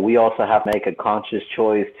play, that we also have to make a conscious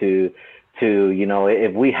choice to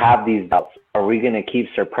if we have these doubts, are we going to keep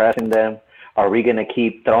suppressing them? Are we going to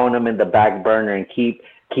keep throwing them in the back burner and keep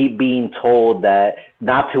being told that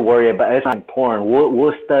not to worry about it? It's not important.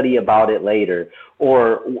 We'll study about it later.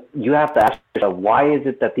 Or you have to ask yourself, why is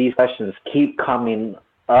it that these questions keep coming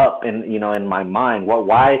up in my mind?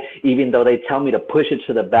 Why, even though they tell me to push it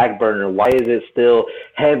to the back burner, why is it still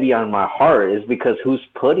heavy on my heart? It's because who's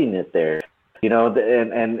putting it there? You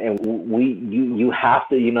have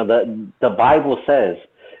to, the Bible says,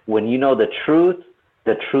 when you know the truth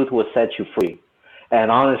will set you free.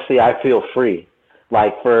 And honestly, I feel free.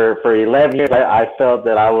 Like for 11 years, I felt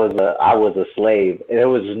that I was a slave. There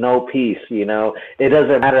was no peace, It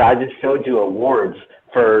doesn't matter. I just showed you awards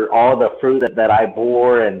for all the fruit that I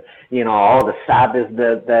bore, and, all the Sabbaths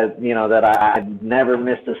that I never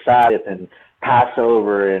missed a Sabbath, and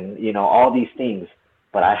Passover, and, all these things.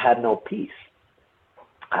 But I had no peace.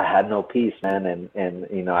 I had no peace, man.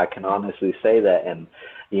 And I can honestly say that. And,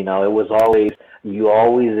 it was always, you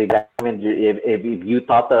always examined if you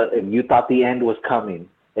thought the end was coming,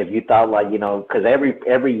 if you thought because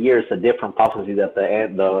every year it's a different prophecy that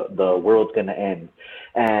the world's going to end.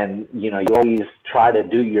 And, you always try to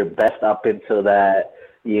do your best up until that,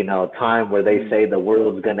 time where they say the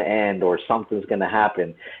world's going to end or something's going to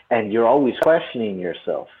happen. And you're always questioning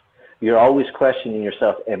yourself.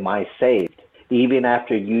 Am I saved? Even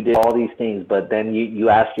after you did all these things, but then you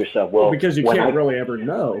ask yourself, well, because you can't really ever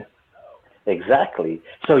know. Exactly.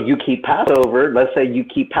 So you keep Passover. Let's say you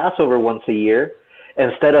keep Passover once a year.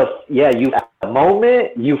 Instead of, you at the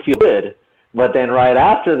moment you feel good, but then right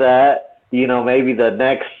after that, maybe the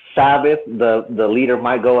next Sabbath, the leader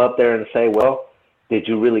might go up there and say, well, did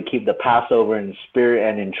you really keep the Passover in spirit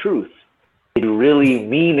and in truth? Did you really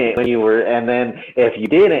mean it when you were? And then if you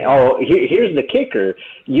didn't, here's the kicker.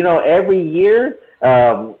 Every year,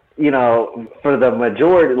 for the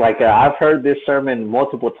majority, I've heard this sermon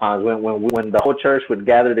multiple times when the whole church would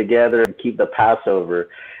gather together and keep the Passover.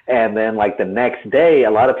 And then the next day,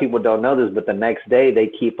 a lot of people don't know this, but the next day they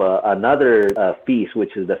keep another feast,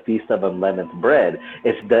 which is the Feast of Unleavened Bread.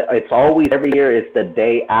 It's always every year. It's the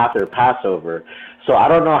day after Passover. So I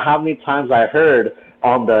don't know how many times I heard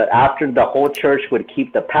after the whole church would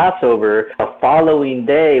keep the Passover, the following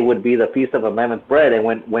day would be the Feast of Unleavened Bread. And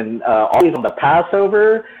when always on the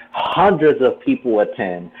Passover, hundreds of people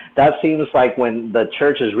attend. That seems like when the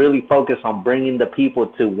church is really focused on bringing the people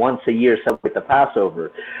to once a year celebrate the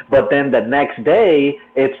Passover. But then the next day,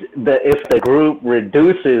 if the group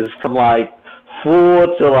reduces from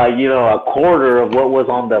full to a quarter of what was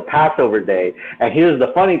on the Passover day. And here's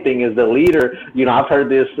the funny thing is the leader, I've heard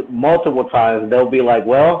this multiple times. They'll be like,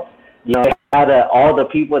 well, all the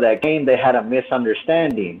people that came, they had a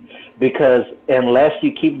misunderstanding, because unless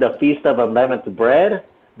you keep the Feast of Unleavened Bread,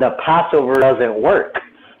 the Passover doesn't work.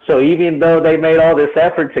 So even though they made all this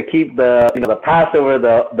effort to keep the Passover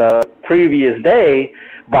the previous day,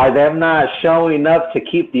 by them not showing up to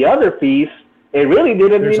keep the other feasts, it really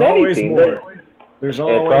didn't mean anything. There's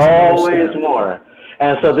always more.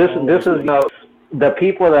 And so this is the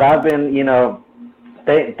people that I've been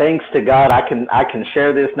thanks to God I can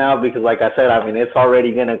share this now, because like I said, it's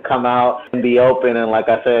already going to come out and be open, and like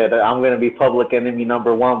I said, I'm going to be public enemy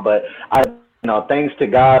number one. But thanks to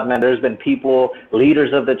God, man, there's been people,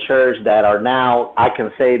 leaders of the church, that are now, I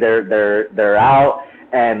can say they're out.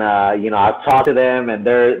 And I've talked to them, and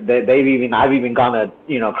I've even gone to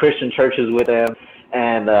Christian churches with them.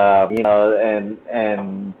 And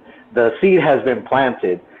and the seed has been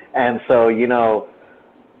planted, and so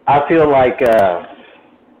I feel like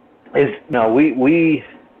we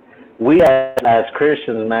as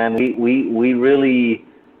Christians, man, we really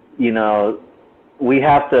we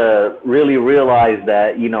have to really realize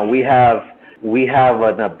that we have we have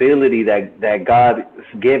an ability that God's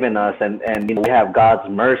given us, and we have God's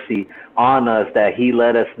mercy on us that He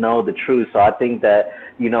let us know the truth. So I think that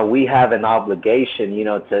we have an obligation,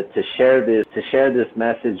 to share this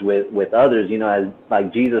message with others. As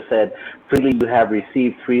like Jesus said, freely you have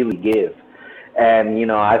received, freely give.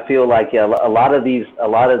 And I feel like a lot of these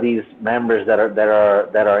members that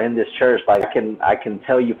are in this church, like I can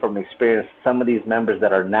tell you from experience, some of these members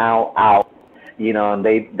that are now out, and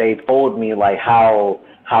they told me like how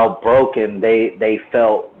broken they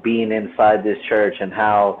felt being inside this church, and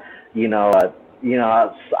how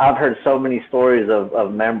I've heard so many stories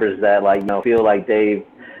of members that feel like they've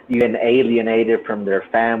been alienated from their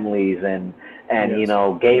families, and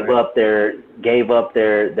yes, gave up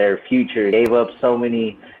their future, gave up so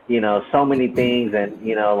many things, and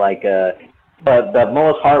but the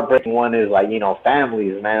most heartbreaking one is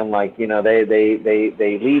families, man.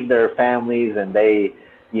 They leave their families, and they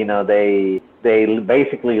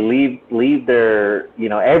basically leave their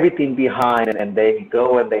everything behind, and they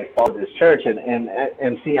go and they follow this church,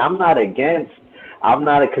 and see, I'm not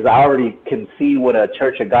because I already can see what a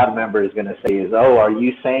Church of God member is going to say is, oh, are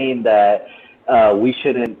you saying that we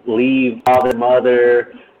shouldn't leave father,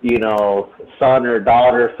 mother, son or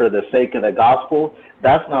daughter for the sake of the gospel?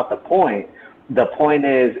 That's not the point. The point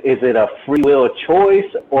is it a free will choice,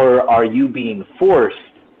 or are you being forced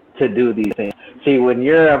to do these things? See, when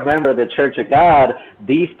you're a member of the Church of God,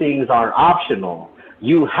 these things aren't optional.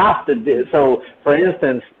 You have to do. So, for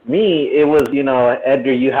instance, me, it was,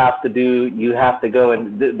 Edgar, you have to go,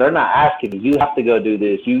 and they're not asking you. You have to go do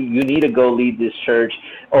this. You need to go lead this church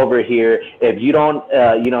over here. If you don't,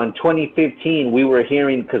 in 2015, we were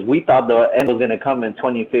hearing, because we thought the end was going to come in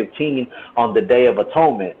 2015 on the Day of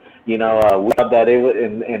Atonement. We thought that it was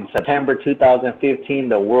in September 2015,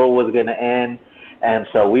 the world was going to end. And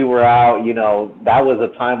so we were out, that was a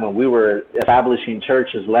time when we were establishing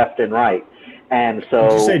churches left and right. And so,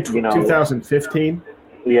 did you say 2015?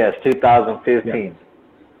 Yes, 2015. Yeah.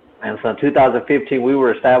 And so in 2015, we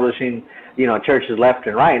were establishing, churches left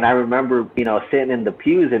and right. And I remember, sitting in the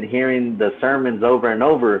pews and hearing the sermons over and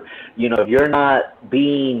over. If you're not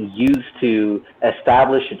being used to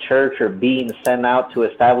establish a church, or being sent out to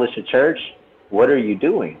establish a church, what are you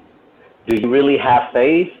doing? Do you really have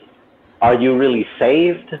faith? Are you really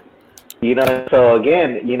saved? So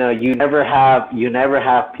again, you never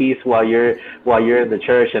have peace while you're in the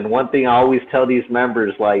church. And one thing I always tell these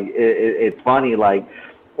members, it's funny,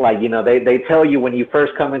 they tell you when you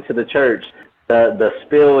first come into the church, the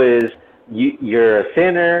spill is you're a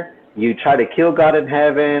sinner, you try to kill God in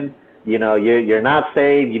heaven, you're not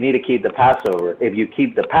saved, you need to keep the Passover. If you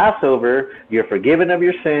keep the Passover, you're forgiven of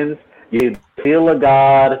your sins, you feel of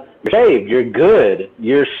God, you're saved, you're good.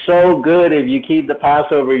 You're so good. If you keep the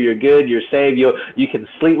Passover, you're good, you're saved. You can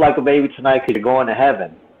sleep like a baby tonight because you're going to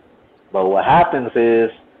heaven. But what happens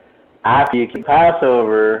is, after you keep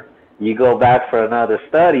Passover, you go back for another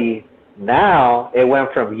study. Now, it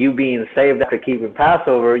went from you being saved after keeping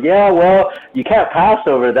Passover. Yeah, well, you kept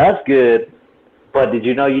Passover, that's good. But did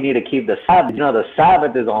you know you need to keep the Sabbath? The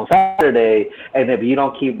Sabbath is on Saturday, and if you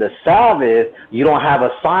don't keep the Sabbath, you don't have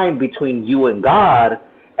a sign between you and God.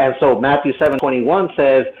 And so Matthew 7:21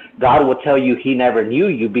 says, God will tell you He never knew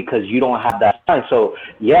you because you don't have that sign. So,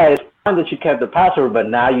 yeah, it's fine that you kept the Passover, but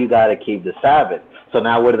now you got to keep the Sabbath. So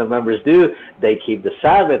now what do the members do? They keep the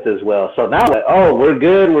Sabbath as well. So now, we're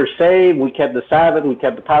good, we're saved, we kept the Sabbath, we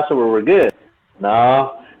kept the Passover, we're good.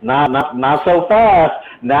 No. Not so fast.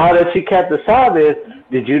 Now that you kept the Sabbath,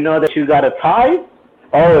 did you know that you got to tithe?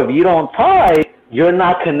 Oh, if you don't tithe, you're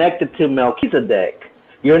not connected to Melchizedek.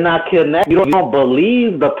 You're not connected. You don't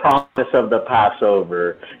believe the promise of the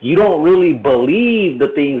Passover. You don't really believe the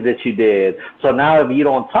things that you did. So now if you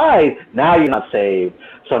don't tithe, now you're not saved.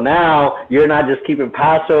 So now you're not just keeping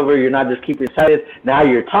Passover, you're not just keeping Sabbath, now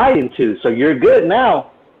you're tithing too. So you're good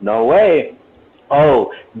now. No way.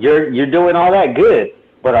 Oh, you're doing all that good.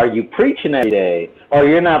 But are you preaching every day? Oh,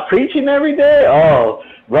 you're not preaching every day? Oh,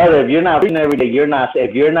 brother, if you're not preaching every day,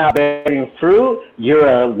 if you're not bearing fruit, you're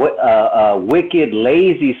a wicked,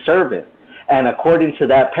 lazy servant. And according to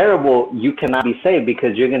that parable, you cannot be saved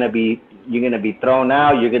because you're gonna be thrown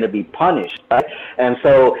out, you're gonna be punished. Right? And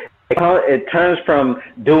so it turns from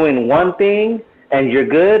doing one thing and you're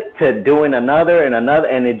good to doing another and another,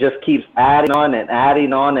 and it just keeps adding on and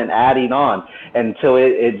adding on and adding on until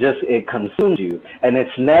it consumes you. And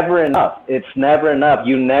it's never enough. It's never enough.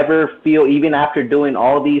 You never feel, even after doing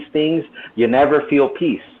all these things, you never feel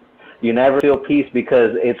peace. You never feel peace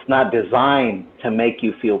because it's not designed to make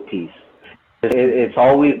you feel peace. It's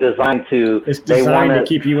always designed to. It's designed to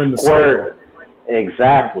keep you in the circle.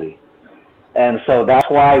 Exactly. And so that's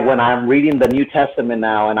why when I'm reading the New Testament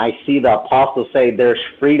now and I see the apostles say there's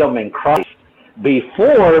freedom in Christ,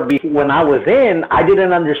 before when I was in, I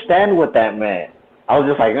didn't understand what that meant. I was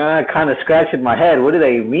just like, kind of scratching my head. What do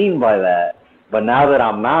they mean by that? But now that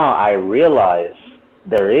I'm out, I realize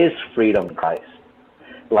there is freedom in Christ.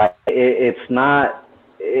 Like it's not,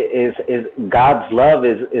 God's love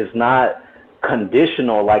is not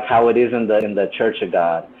conditional like how it is in the Church of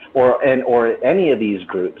God or any of these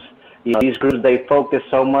groups. You know, these groups, they focus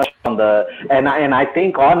so much on and I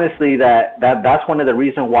think honestly that's one of the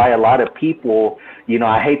reasons why a lot of people, you know,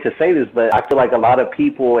 I hate to say this, but I feel like a lot of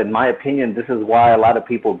people, in my opinion, this is why a lot of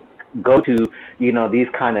people go to, you know, these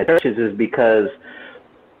kind of churches, is because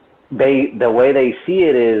the way they see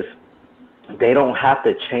it is they don't have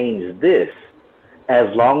to change this. As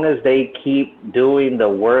long as they keep doing the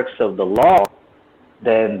works of the law,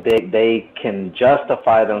 then they can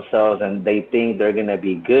justify themselves and they think they're going to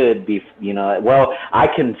be good. You know, well, I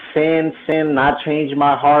can sin, not change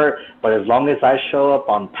my heart, but as long as I show up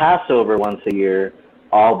on Passover once a year,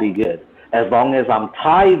 I'll be good. As long as I'm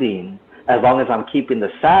tithing, as long as I'm keeping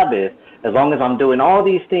the Sabbath, as long as I'm doing all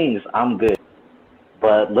these things, I'm good.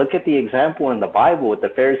 But look at the example in the Bible with the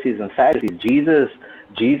Pharisees and Sadducees.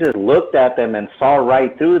 Jesus looked at them and saw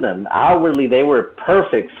right through them. Outwardly, they were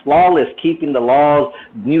perfect, flawless, keeping the laws,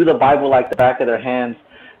 knew the Bible like the back of their hands.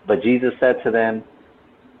 But Jesus said to them,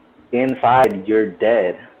 inside, you're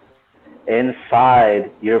dead.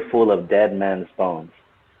 Inside, you're full of dead men's bones.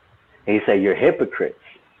 And he said, you're hypocrites.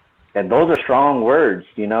 And those are strong words,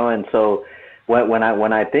 you know. And so when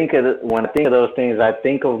I think of those things, I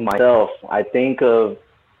think of myself. I think of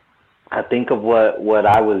what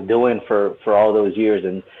I was doing for all those years,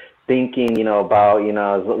 and thinking, you know, about, you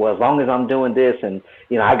know, well, as long as I'm doing this, and,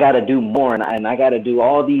 you know, I got to do more, and I got to do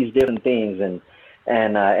all these different things, and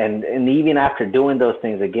even after doing those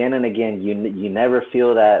things again and again, you never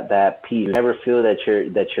feel that peace. You never feel that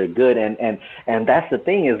you're good, and that's the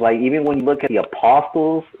thing, is like, even when you look at the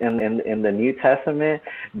apostles in the New Testament,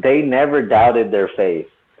 they never doubted their faith.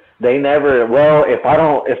 They never, well, if I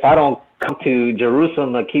don't come to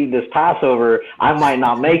Jerusalem to keep this Passover, I might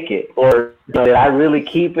not make it. Or did I really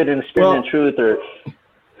keep it in spirit and truth? Or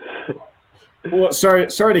well, sorry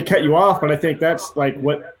to cut you off, but I think that's like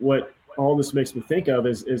what all this makes me think of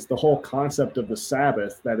is the whole concept of the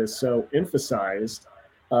Sabbath that is so emphasized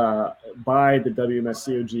by the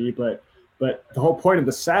WMSCOG, but the whole point of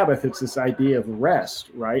the Sabbath, it's this idea of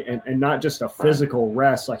rest, right? And not just a physical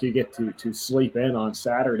rest like you get to sleep in on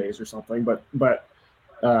Saturdays or something, but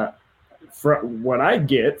from what I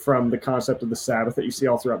get from the concept of the Sabbath that you see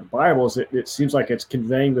all throughout the Bible is it seems like it's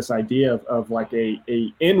conveying this idea of like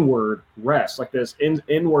a inward rest, like this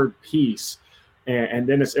inward peace. And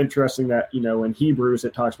then it's interesting that, you know, in Hebrews,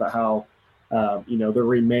 it talks about how, you know, there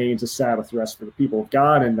remains a Sabbath rest for the people of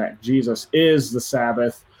God, and that Jesus is the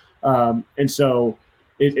Sabbath. And so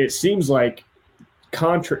it seems like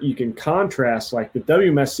you can contrast like the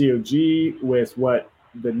WMSCOG with what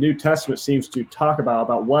the New Testament seems to talk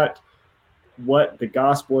about what the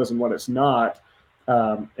gospel is and what it's not.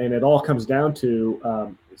 And it all comes down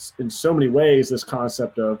to, in so many ways, this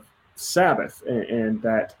concept of Sabbath, and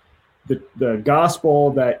that the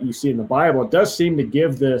gospel that you see in the Bible, it does seem to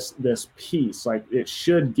give this peace. Like it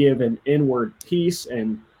should give an inward peace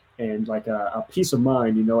and like a peace of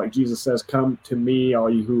mind, you know, like Jesus says, come to me, all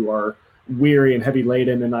you who are weary and heavy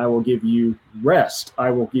laden, and I will give you rest.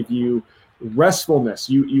 I will give you restfulness.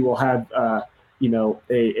 You will have, you know,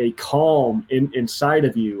 a calm inside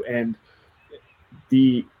of you. And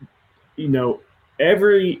you know,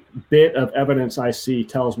 every bit of evidence I see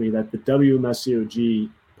tells me that the WMSCOG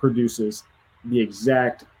produces the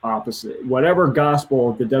exact opposite. Whatever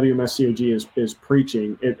gospel the WMSCOG is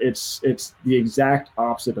preaching, it's the exact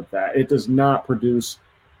opposite of that. It does not produce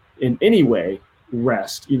in any way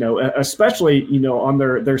rest, you know, especially, you know, on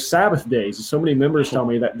their Sabbath days. So many members tell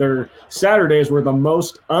me that their Saturdays were the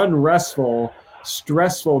most unrestful,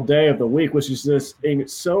 stressful day of the week, which is just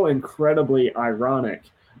so incredibly ironic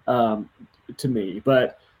to me.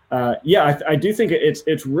 But yeah, I do think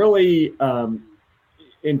it's really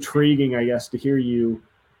intriguing, I guess, to hear you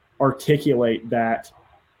articulate that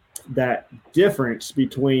difference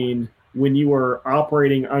between when you were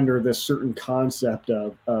operating under this certain concept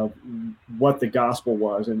of what the gospel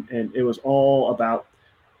was, and it was all about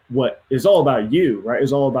you, right?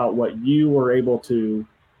 It's all about what you were able to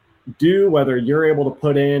do, whether you're able to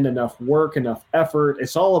put in enough work, enough effort.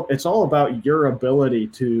 It's all about your ability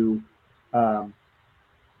to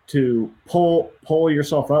pull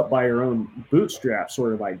yourself up by your own bootstraps,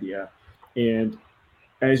 sort of idea. And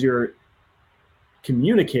as you're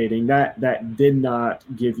communicating, that did not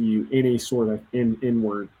give you any sort of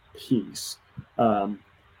inward peace.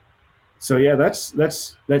 So yeah,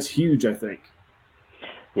 that's huge, I think.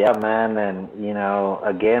 Yeah, man, and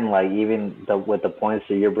again, like even with the points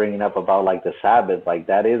that you're bringing up about like the Sabbath, like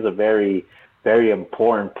that is a very, very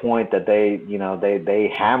important point that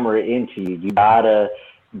they hammer it into you. You gotta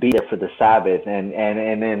be there for the Sabbath, and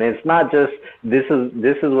it's not just this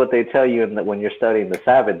is what they tell you when you're studying the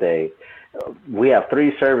Sabbath day. We have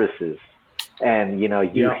 3 services, and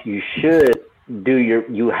you should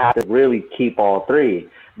you have to really keep all 3,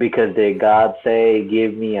 because did God say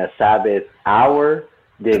give me a Sabbath hour?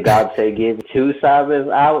 Did God say give 2 Sabbath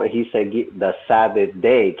hours? He said the Sabbath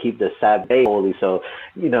day, keep the Sabbath day holy. So,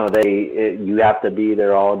 you have to be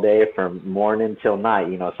there all day from morning till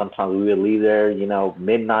night. Sometimes we would leave there,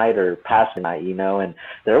 midnight or past midnight, and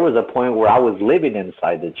there was a point where I was living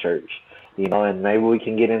inside the church, and maybe we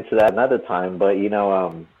can get into that another time. But,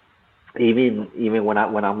 even when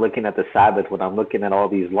I'm looking at the Sabbath, when I'm looking at all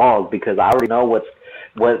these laws, because I already know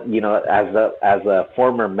as a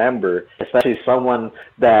former member, especially someone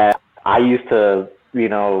that I used to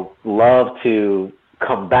love to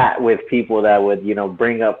combat with people that would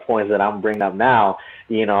bring up points that I'm bringing up now.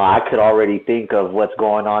 I could already think of what's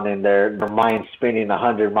going on in their mind, spinning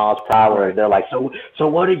 100 miles per hour. They're like, so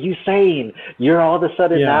what are you saying? You're all of a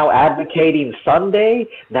sudden now advocating Sunday?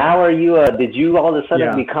 Now are you did you all of a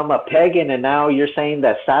sudden become a pagan, and now you're saying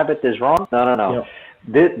that Sabbath is wrong? No.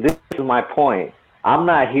 This is my point. I'm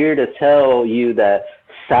not here to tell you that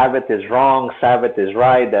Sabbath is wrong, Sabbath is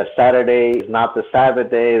right, that Saturday is not the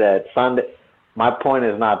Sabbath day, that Sunday. My point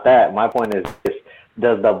is not that. My point is this.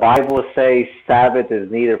 Does the Bible say Sabbath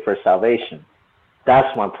is needed for salvation?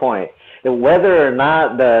 That's my point. And whether or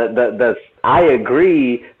not I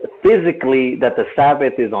agree physically that the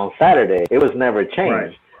Sabbath is on Saturday, it was never changed.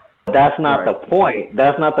 Right. That's not the point.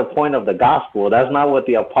 That's not the point of the gospel. That's not what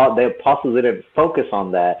the apostles didn't focus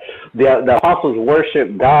on. That the apostles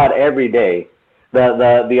worshiped God every day.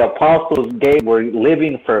 The apostles were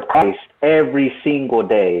living for Christ every single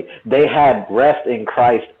day. They had rest in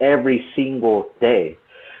Christ every single day.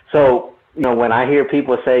 So when I hear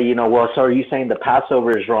people say, well, so are you saying the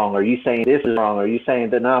Passover is wrong? Are you saying this is wrong? Are you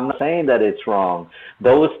saying that? No, I'm not saying that it's wrong.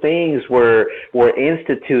 Those things were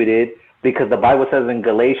instituted because the Bible says in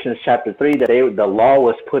Galatians chapter 3 that the law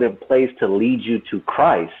was put in place to lead you to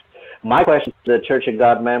Christ. My question to the Church of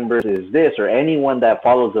God members is this, or anyone that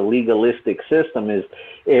follows a legalistic system, is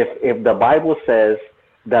if the Bible says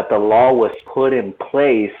that the law was put in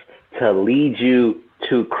place to lead you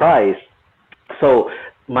to Christ, so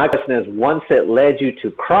my question is, once it led you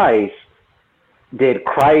to Christ, did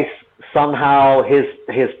Christ somehow,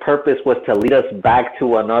 his purpose was to lead us back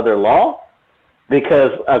to another law?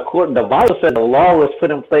 Because the Bible said the law was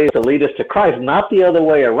put in place to lead us to Christ, not the other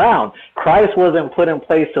way around. Christ wasn't put in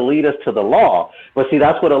place to lead us to the law. But see,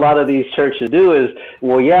 that's what a lot of these churches do is,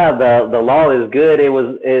 well, yeah, the law is good.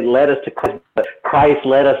 It led us to Christ, but Christ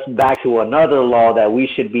led us back to another law that we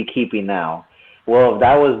should be keeping now. Well, if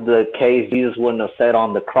that was the case, Jesus wouldn't have said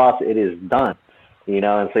on the cross, it is done.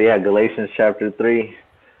 And so, yeah, Galatians chapter 3,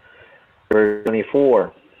 verse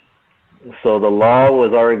 24. So the law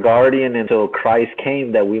was our guardian until Christ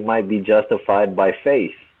came that we might be justified by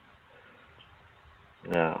faith.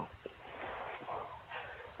 Yeah,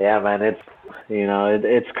 man,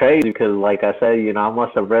 it's crazy because, like I said, I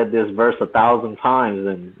must have read this verse 1,000 times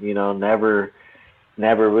and never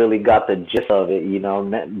really got the gist of it.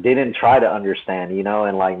 Didn't try to understand.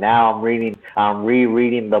 And like now I'm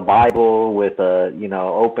rereading the Bible with a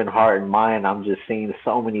open heart and mind. I'm just seeing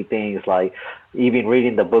so many things, like even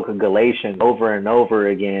reading the book of Galatians over and over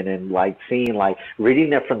again, and like seeing, like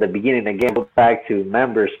reading it from the beginning again. Go back to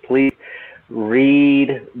members, please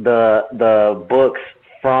read the books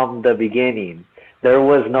from the beginning. There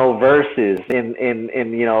was no verses in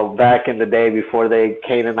back in the day before they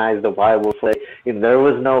canonized the Bible. There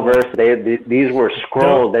was no verse. These were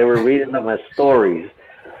scrolls. They were reading them as stories.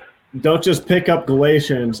 Don't just pick up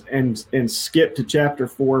Galatians and skip to chapter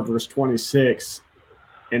 4, verse 26,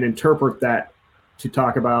 and interpret that to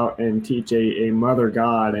talk about and teach a mother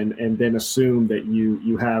God, and then assume that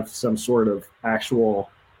you have some sort of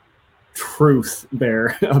actual truth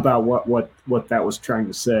there about what that was trying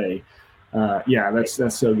to say.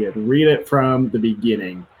 That's so good. Read it from the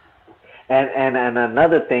beginning. And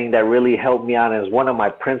another thing that really helped me out is one of my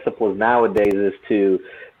principles nowadays is to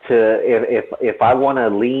if I want to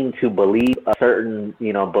lean to believe a certain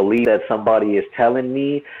belief that somebody is telling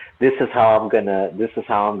me, this is how I'm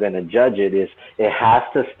gonna judge it. Is it has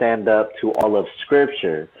to stand up to all of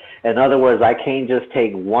Scripture. In other words, I can't just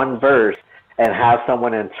take one verse and have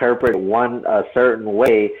someone interpret one a certain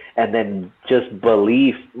way and then just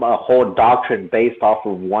believe a whole doctrine based off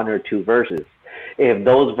of one or two verses. If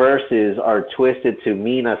those verses are twisted to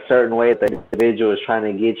mean a certain way, that the individual is trying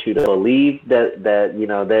to get you to believe that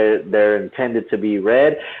they're intended to be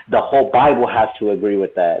read, the whole Bible has to agree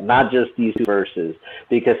with that, not just these two verses.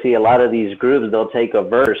 Because see, a lot of these groups, they'll take a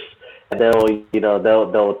verse, they'll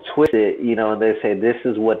twist it, and they say this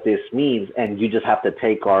is what this means, and you just have to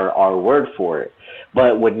take our word for it.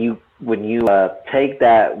 But when you take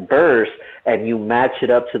that verse and you match it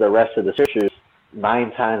up to the rest of the scriptures,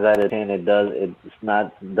 9 times out of 10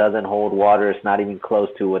 doesn't hold water. It's not even close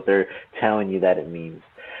to what they're telling you that it means.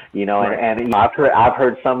 Right. And I've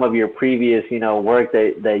heard some of your previous work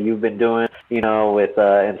that you've been doing with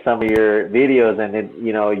in some of your videos,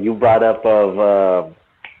 and you brought up of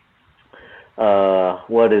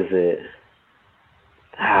what is it?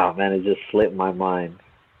 Oh man, it just slipped my mind.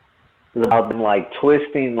 It's about them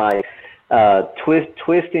twisting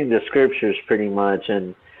twisting the scriptures pretty much,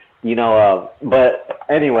 and but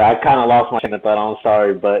anyway, I kind of lost my train of thought. I'm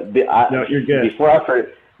sorry, but no, you're good. Before I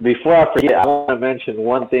forget, I want to mention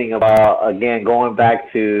one thing about, again, going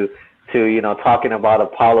back to talking about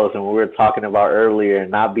Apollos, and we were talking about earlier,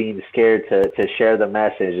 not being scared to share the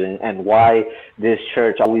message, and why this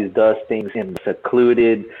church always does things in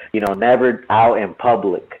secluded, never out in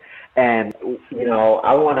public. And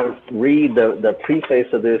I want to read the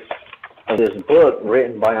preface of this book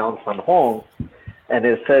written by Aung San Hong. And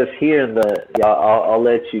it says here I'll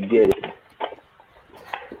let you get it.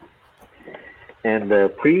 And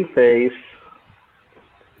the preface,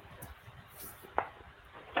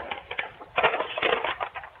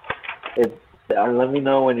 let me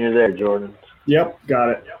know when you're there, Jordan. Yep, got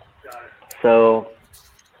it. So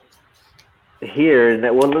here,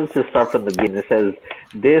 let's just start from the beginning. It says,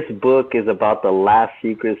 this book is about the last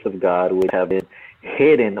secrets of God, which have been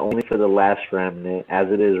hidden only for the last remnant,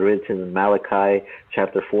 as it is written in Malachi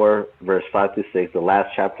chapter 4, verse 5-6, the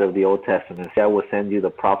last chapter of the Old Testament. See, I will send you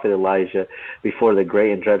the prophet Elijah before the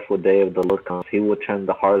great and dreadful day of the Lord comes. He will turn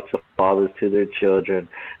the hearts of fathers to their children,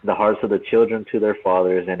 the hearts of the children to their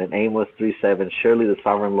fathers. And in Amos 3:7, surely the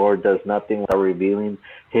sovereign Lord does nothing without revealing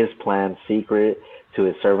his plan secret to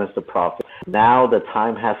his servants the prophets. Now the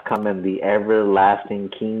time has come, and the everlasting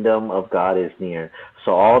kingdom of God is near.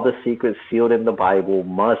 So all the secrets sealed in the Bible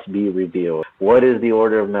must be revealed. What is the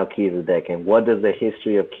order of Melchizedek, and what does the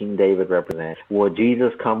history of King David represent? Will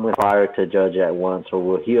Jesus come with fire to judge at once, or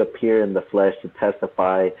will he appear in the flesh to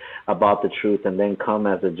testify about the truth and then come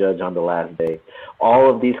as a judge on the last day? All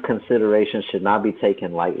of these considerations should not be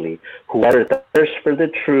taken lightly. Whoever thirsts for the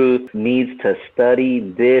truth needs to study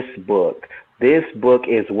this book. This book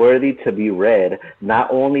is worthy to be read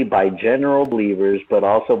not only by general believers, but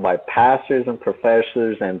also by pastors and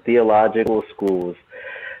professors and theological schools.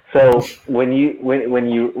 So when you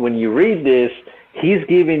read this, he's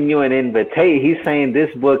giving you an invitation. He's saying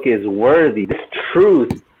this book is worthy. This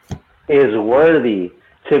truth is worthy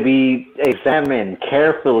to be examined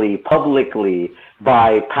carefully, publicly,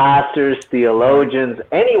 by pastors, theologians,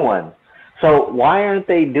 anyone. So why aren't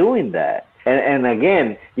they doing that? And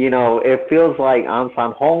again, it feels like Aung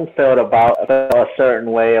San Hong felt a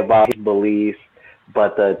certain way about his beliefs,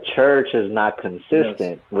 but the church is not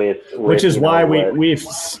consistent with which is why we've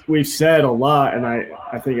said a lot, and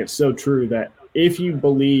I think it's so true that if you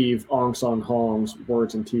believe Aung San Hong's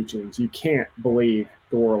words and teachings, you can't believe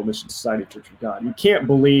the World Mission Society Church of God. You can't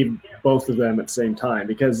believe both of them at the same time,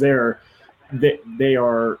 because they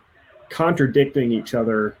are contradicting each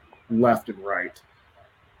other left and right.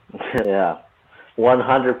 Yeah,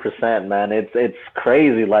 100%, man. It's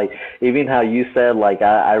crazy. Like, even how you said, like,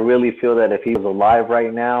 I really feel that if he was alive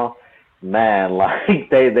right now, man, like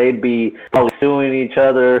they'd be probably suing each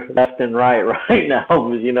other left and right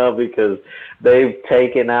now, because they've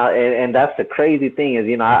taken out, and that's the crazy thing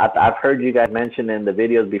is, I've heard you guys mention in the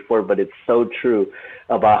videos before, but it's so true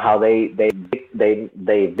about how they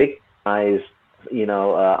victimize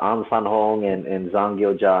Aung San Hong and Zhang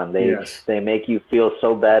Guojian. They make you feel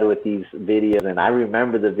so bad with these videos, and I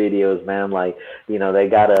remember the videos, man. Like, they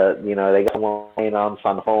got someone playing Aung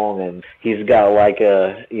San Hong, and he's got like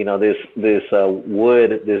this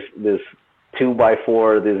wood, this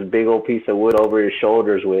 2x4, this big old piece of wood over his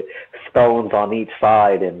shoulders with stones on each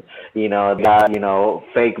side, and got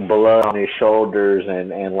fake blood on his shoulders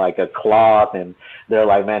and like a cloth, and they're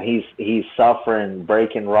like, man, he's suffering,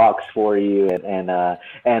 breaking rocks for you, and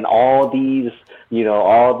all these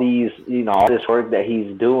all this work that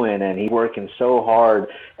he's doing, and he's working so hard,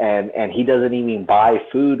 and he doesn't even buy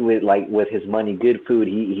food with his money, good food.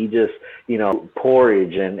 He just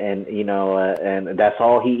porridge and that's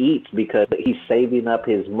all he eats, because he's saving up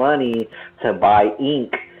his money to buy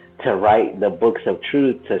ink to write the books of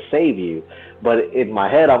truth to save you. But in my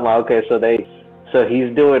head, I'm like, okay, so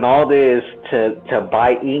he's doing all this to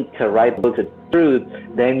buy ink to write the books of truth.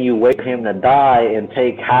 Then you wait for him to die and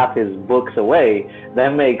take half his books away.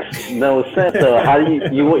 That makes no sense. So how do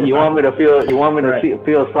you want me to feel? You want me to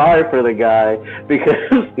feel sorry for the guy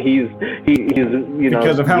because he's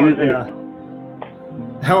because of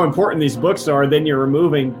how important these books are. Then you're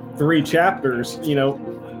removing 3 chapters.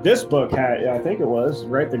 This book had, I think it was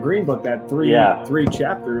right. The Green Book had 3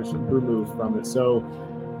 chapters removed from it. So.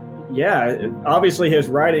 Yeah, obviously his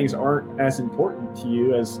writings aren't as important to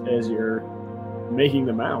you as you're making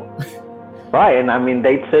them out. Right, and I mean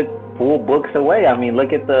they took full books away. I mean,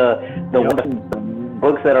 look at the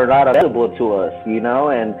books that are not available to us,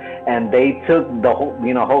 and they took the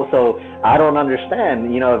whole. So I don't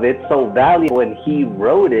understand, if it's so valuable and he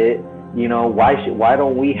wrote it, why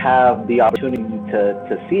don't we have the opportunity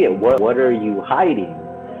to see it? What are you hiding?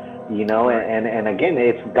 And again,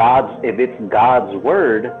 if it's God's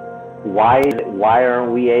word. Why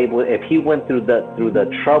aren't we able? If he went through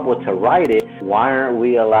the trouble to write it, why aren't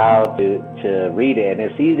we allowed to read it? And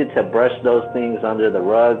it's easy to brush those things under the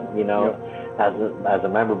rug, as a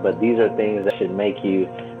member. But these are things that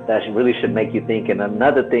really should make you think. And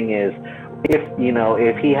another thing is,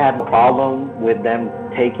 if he had a problem with them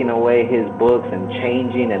taking away his books and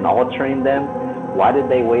changing and altering them, why did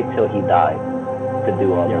they wait till he died to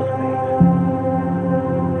do all those things?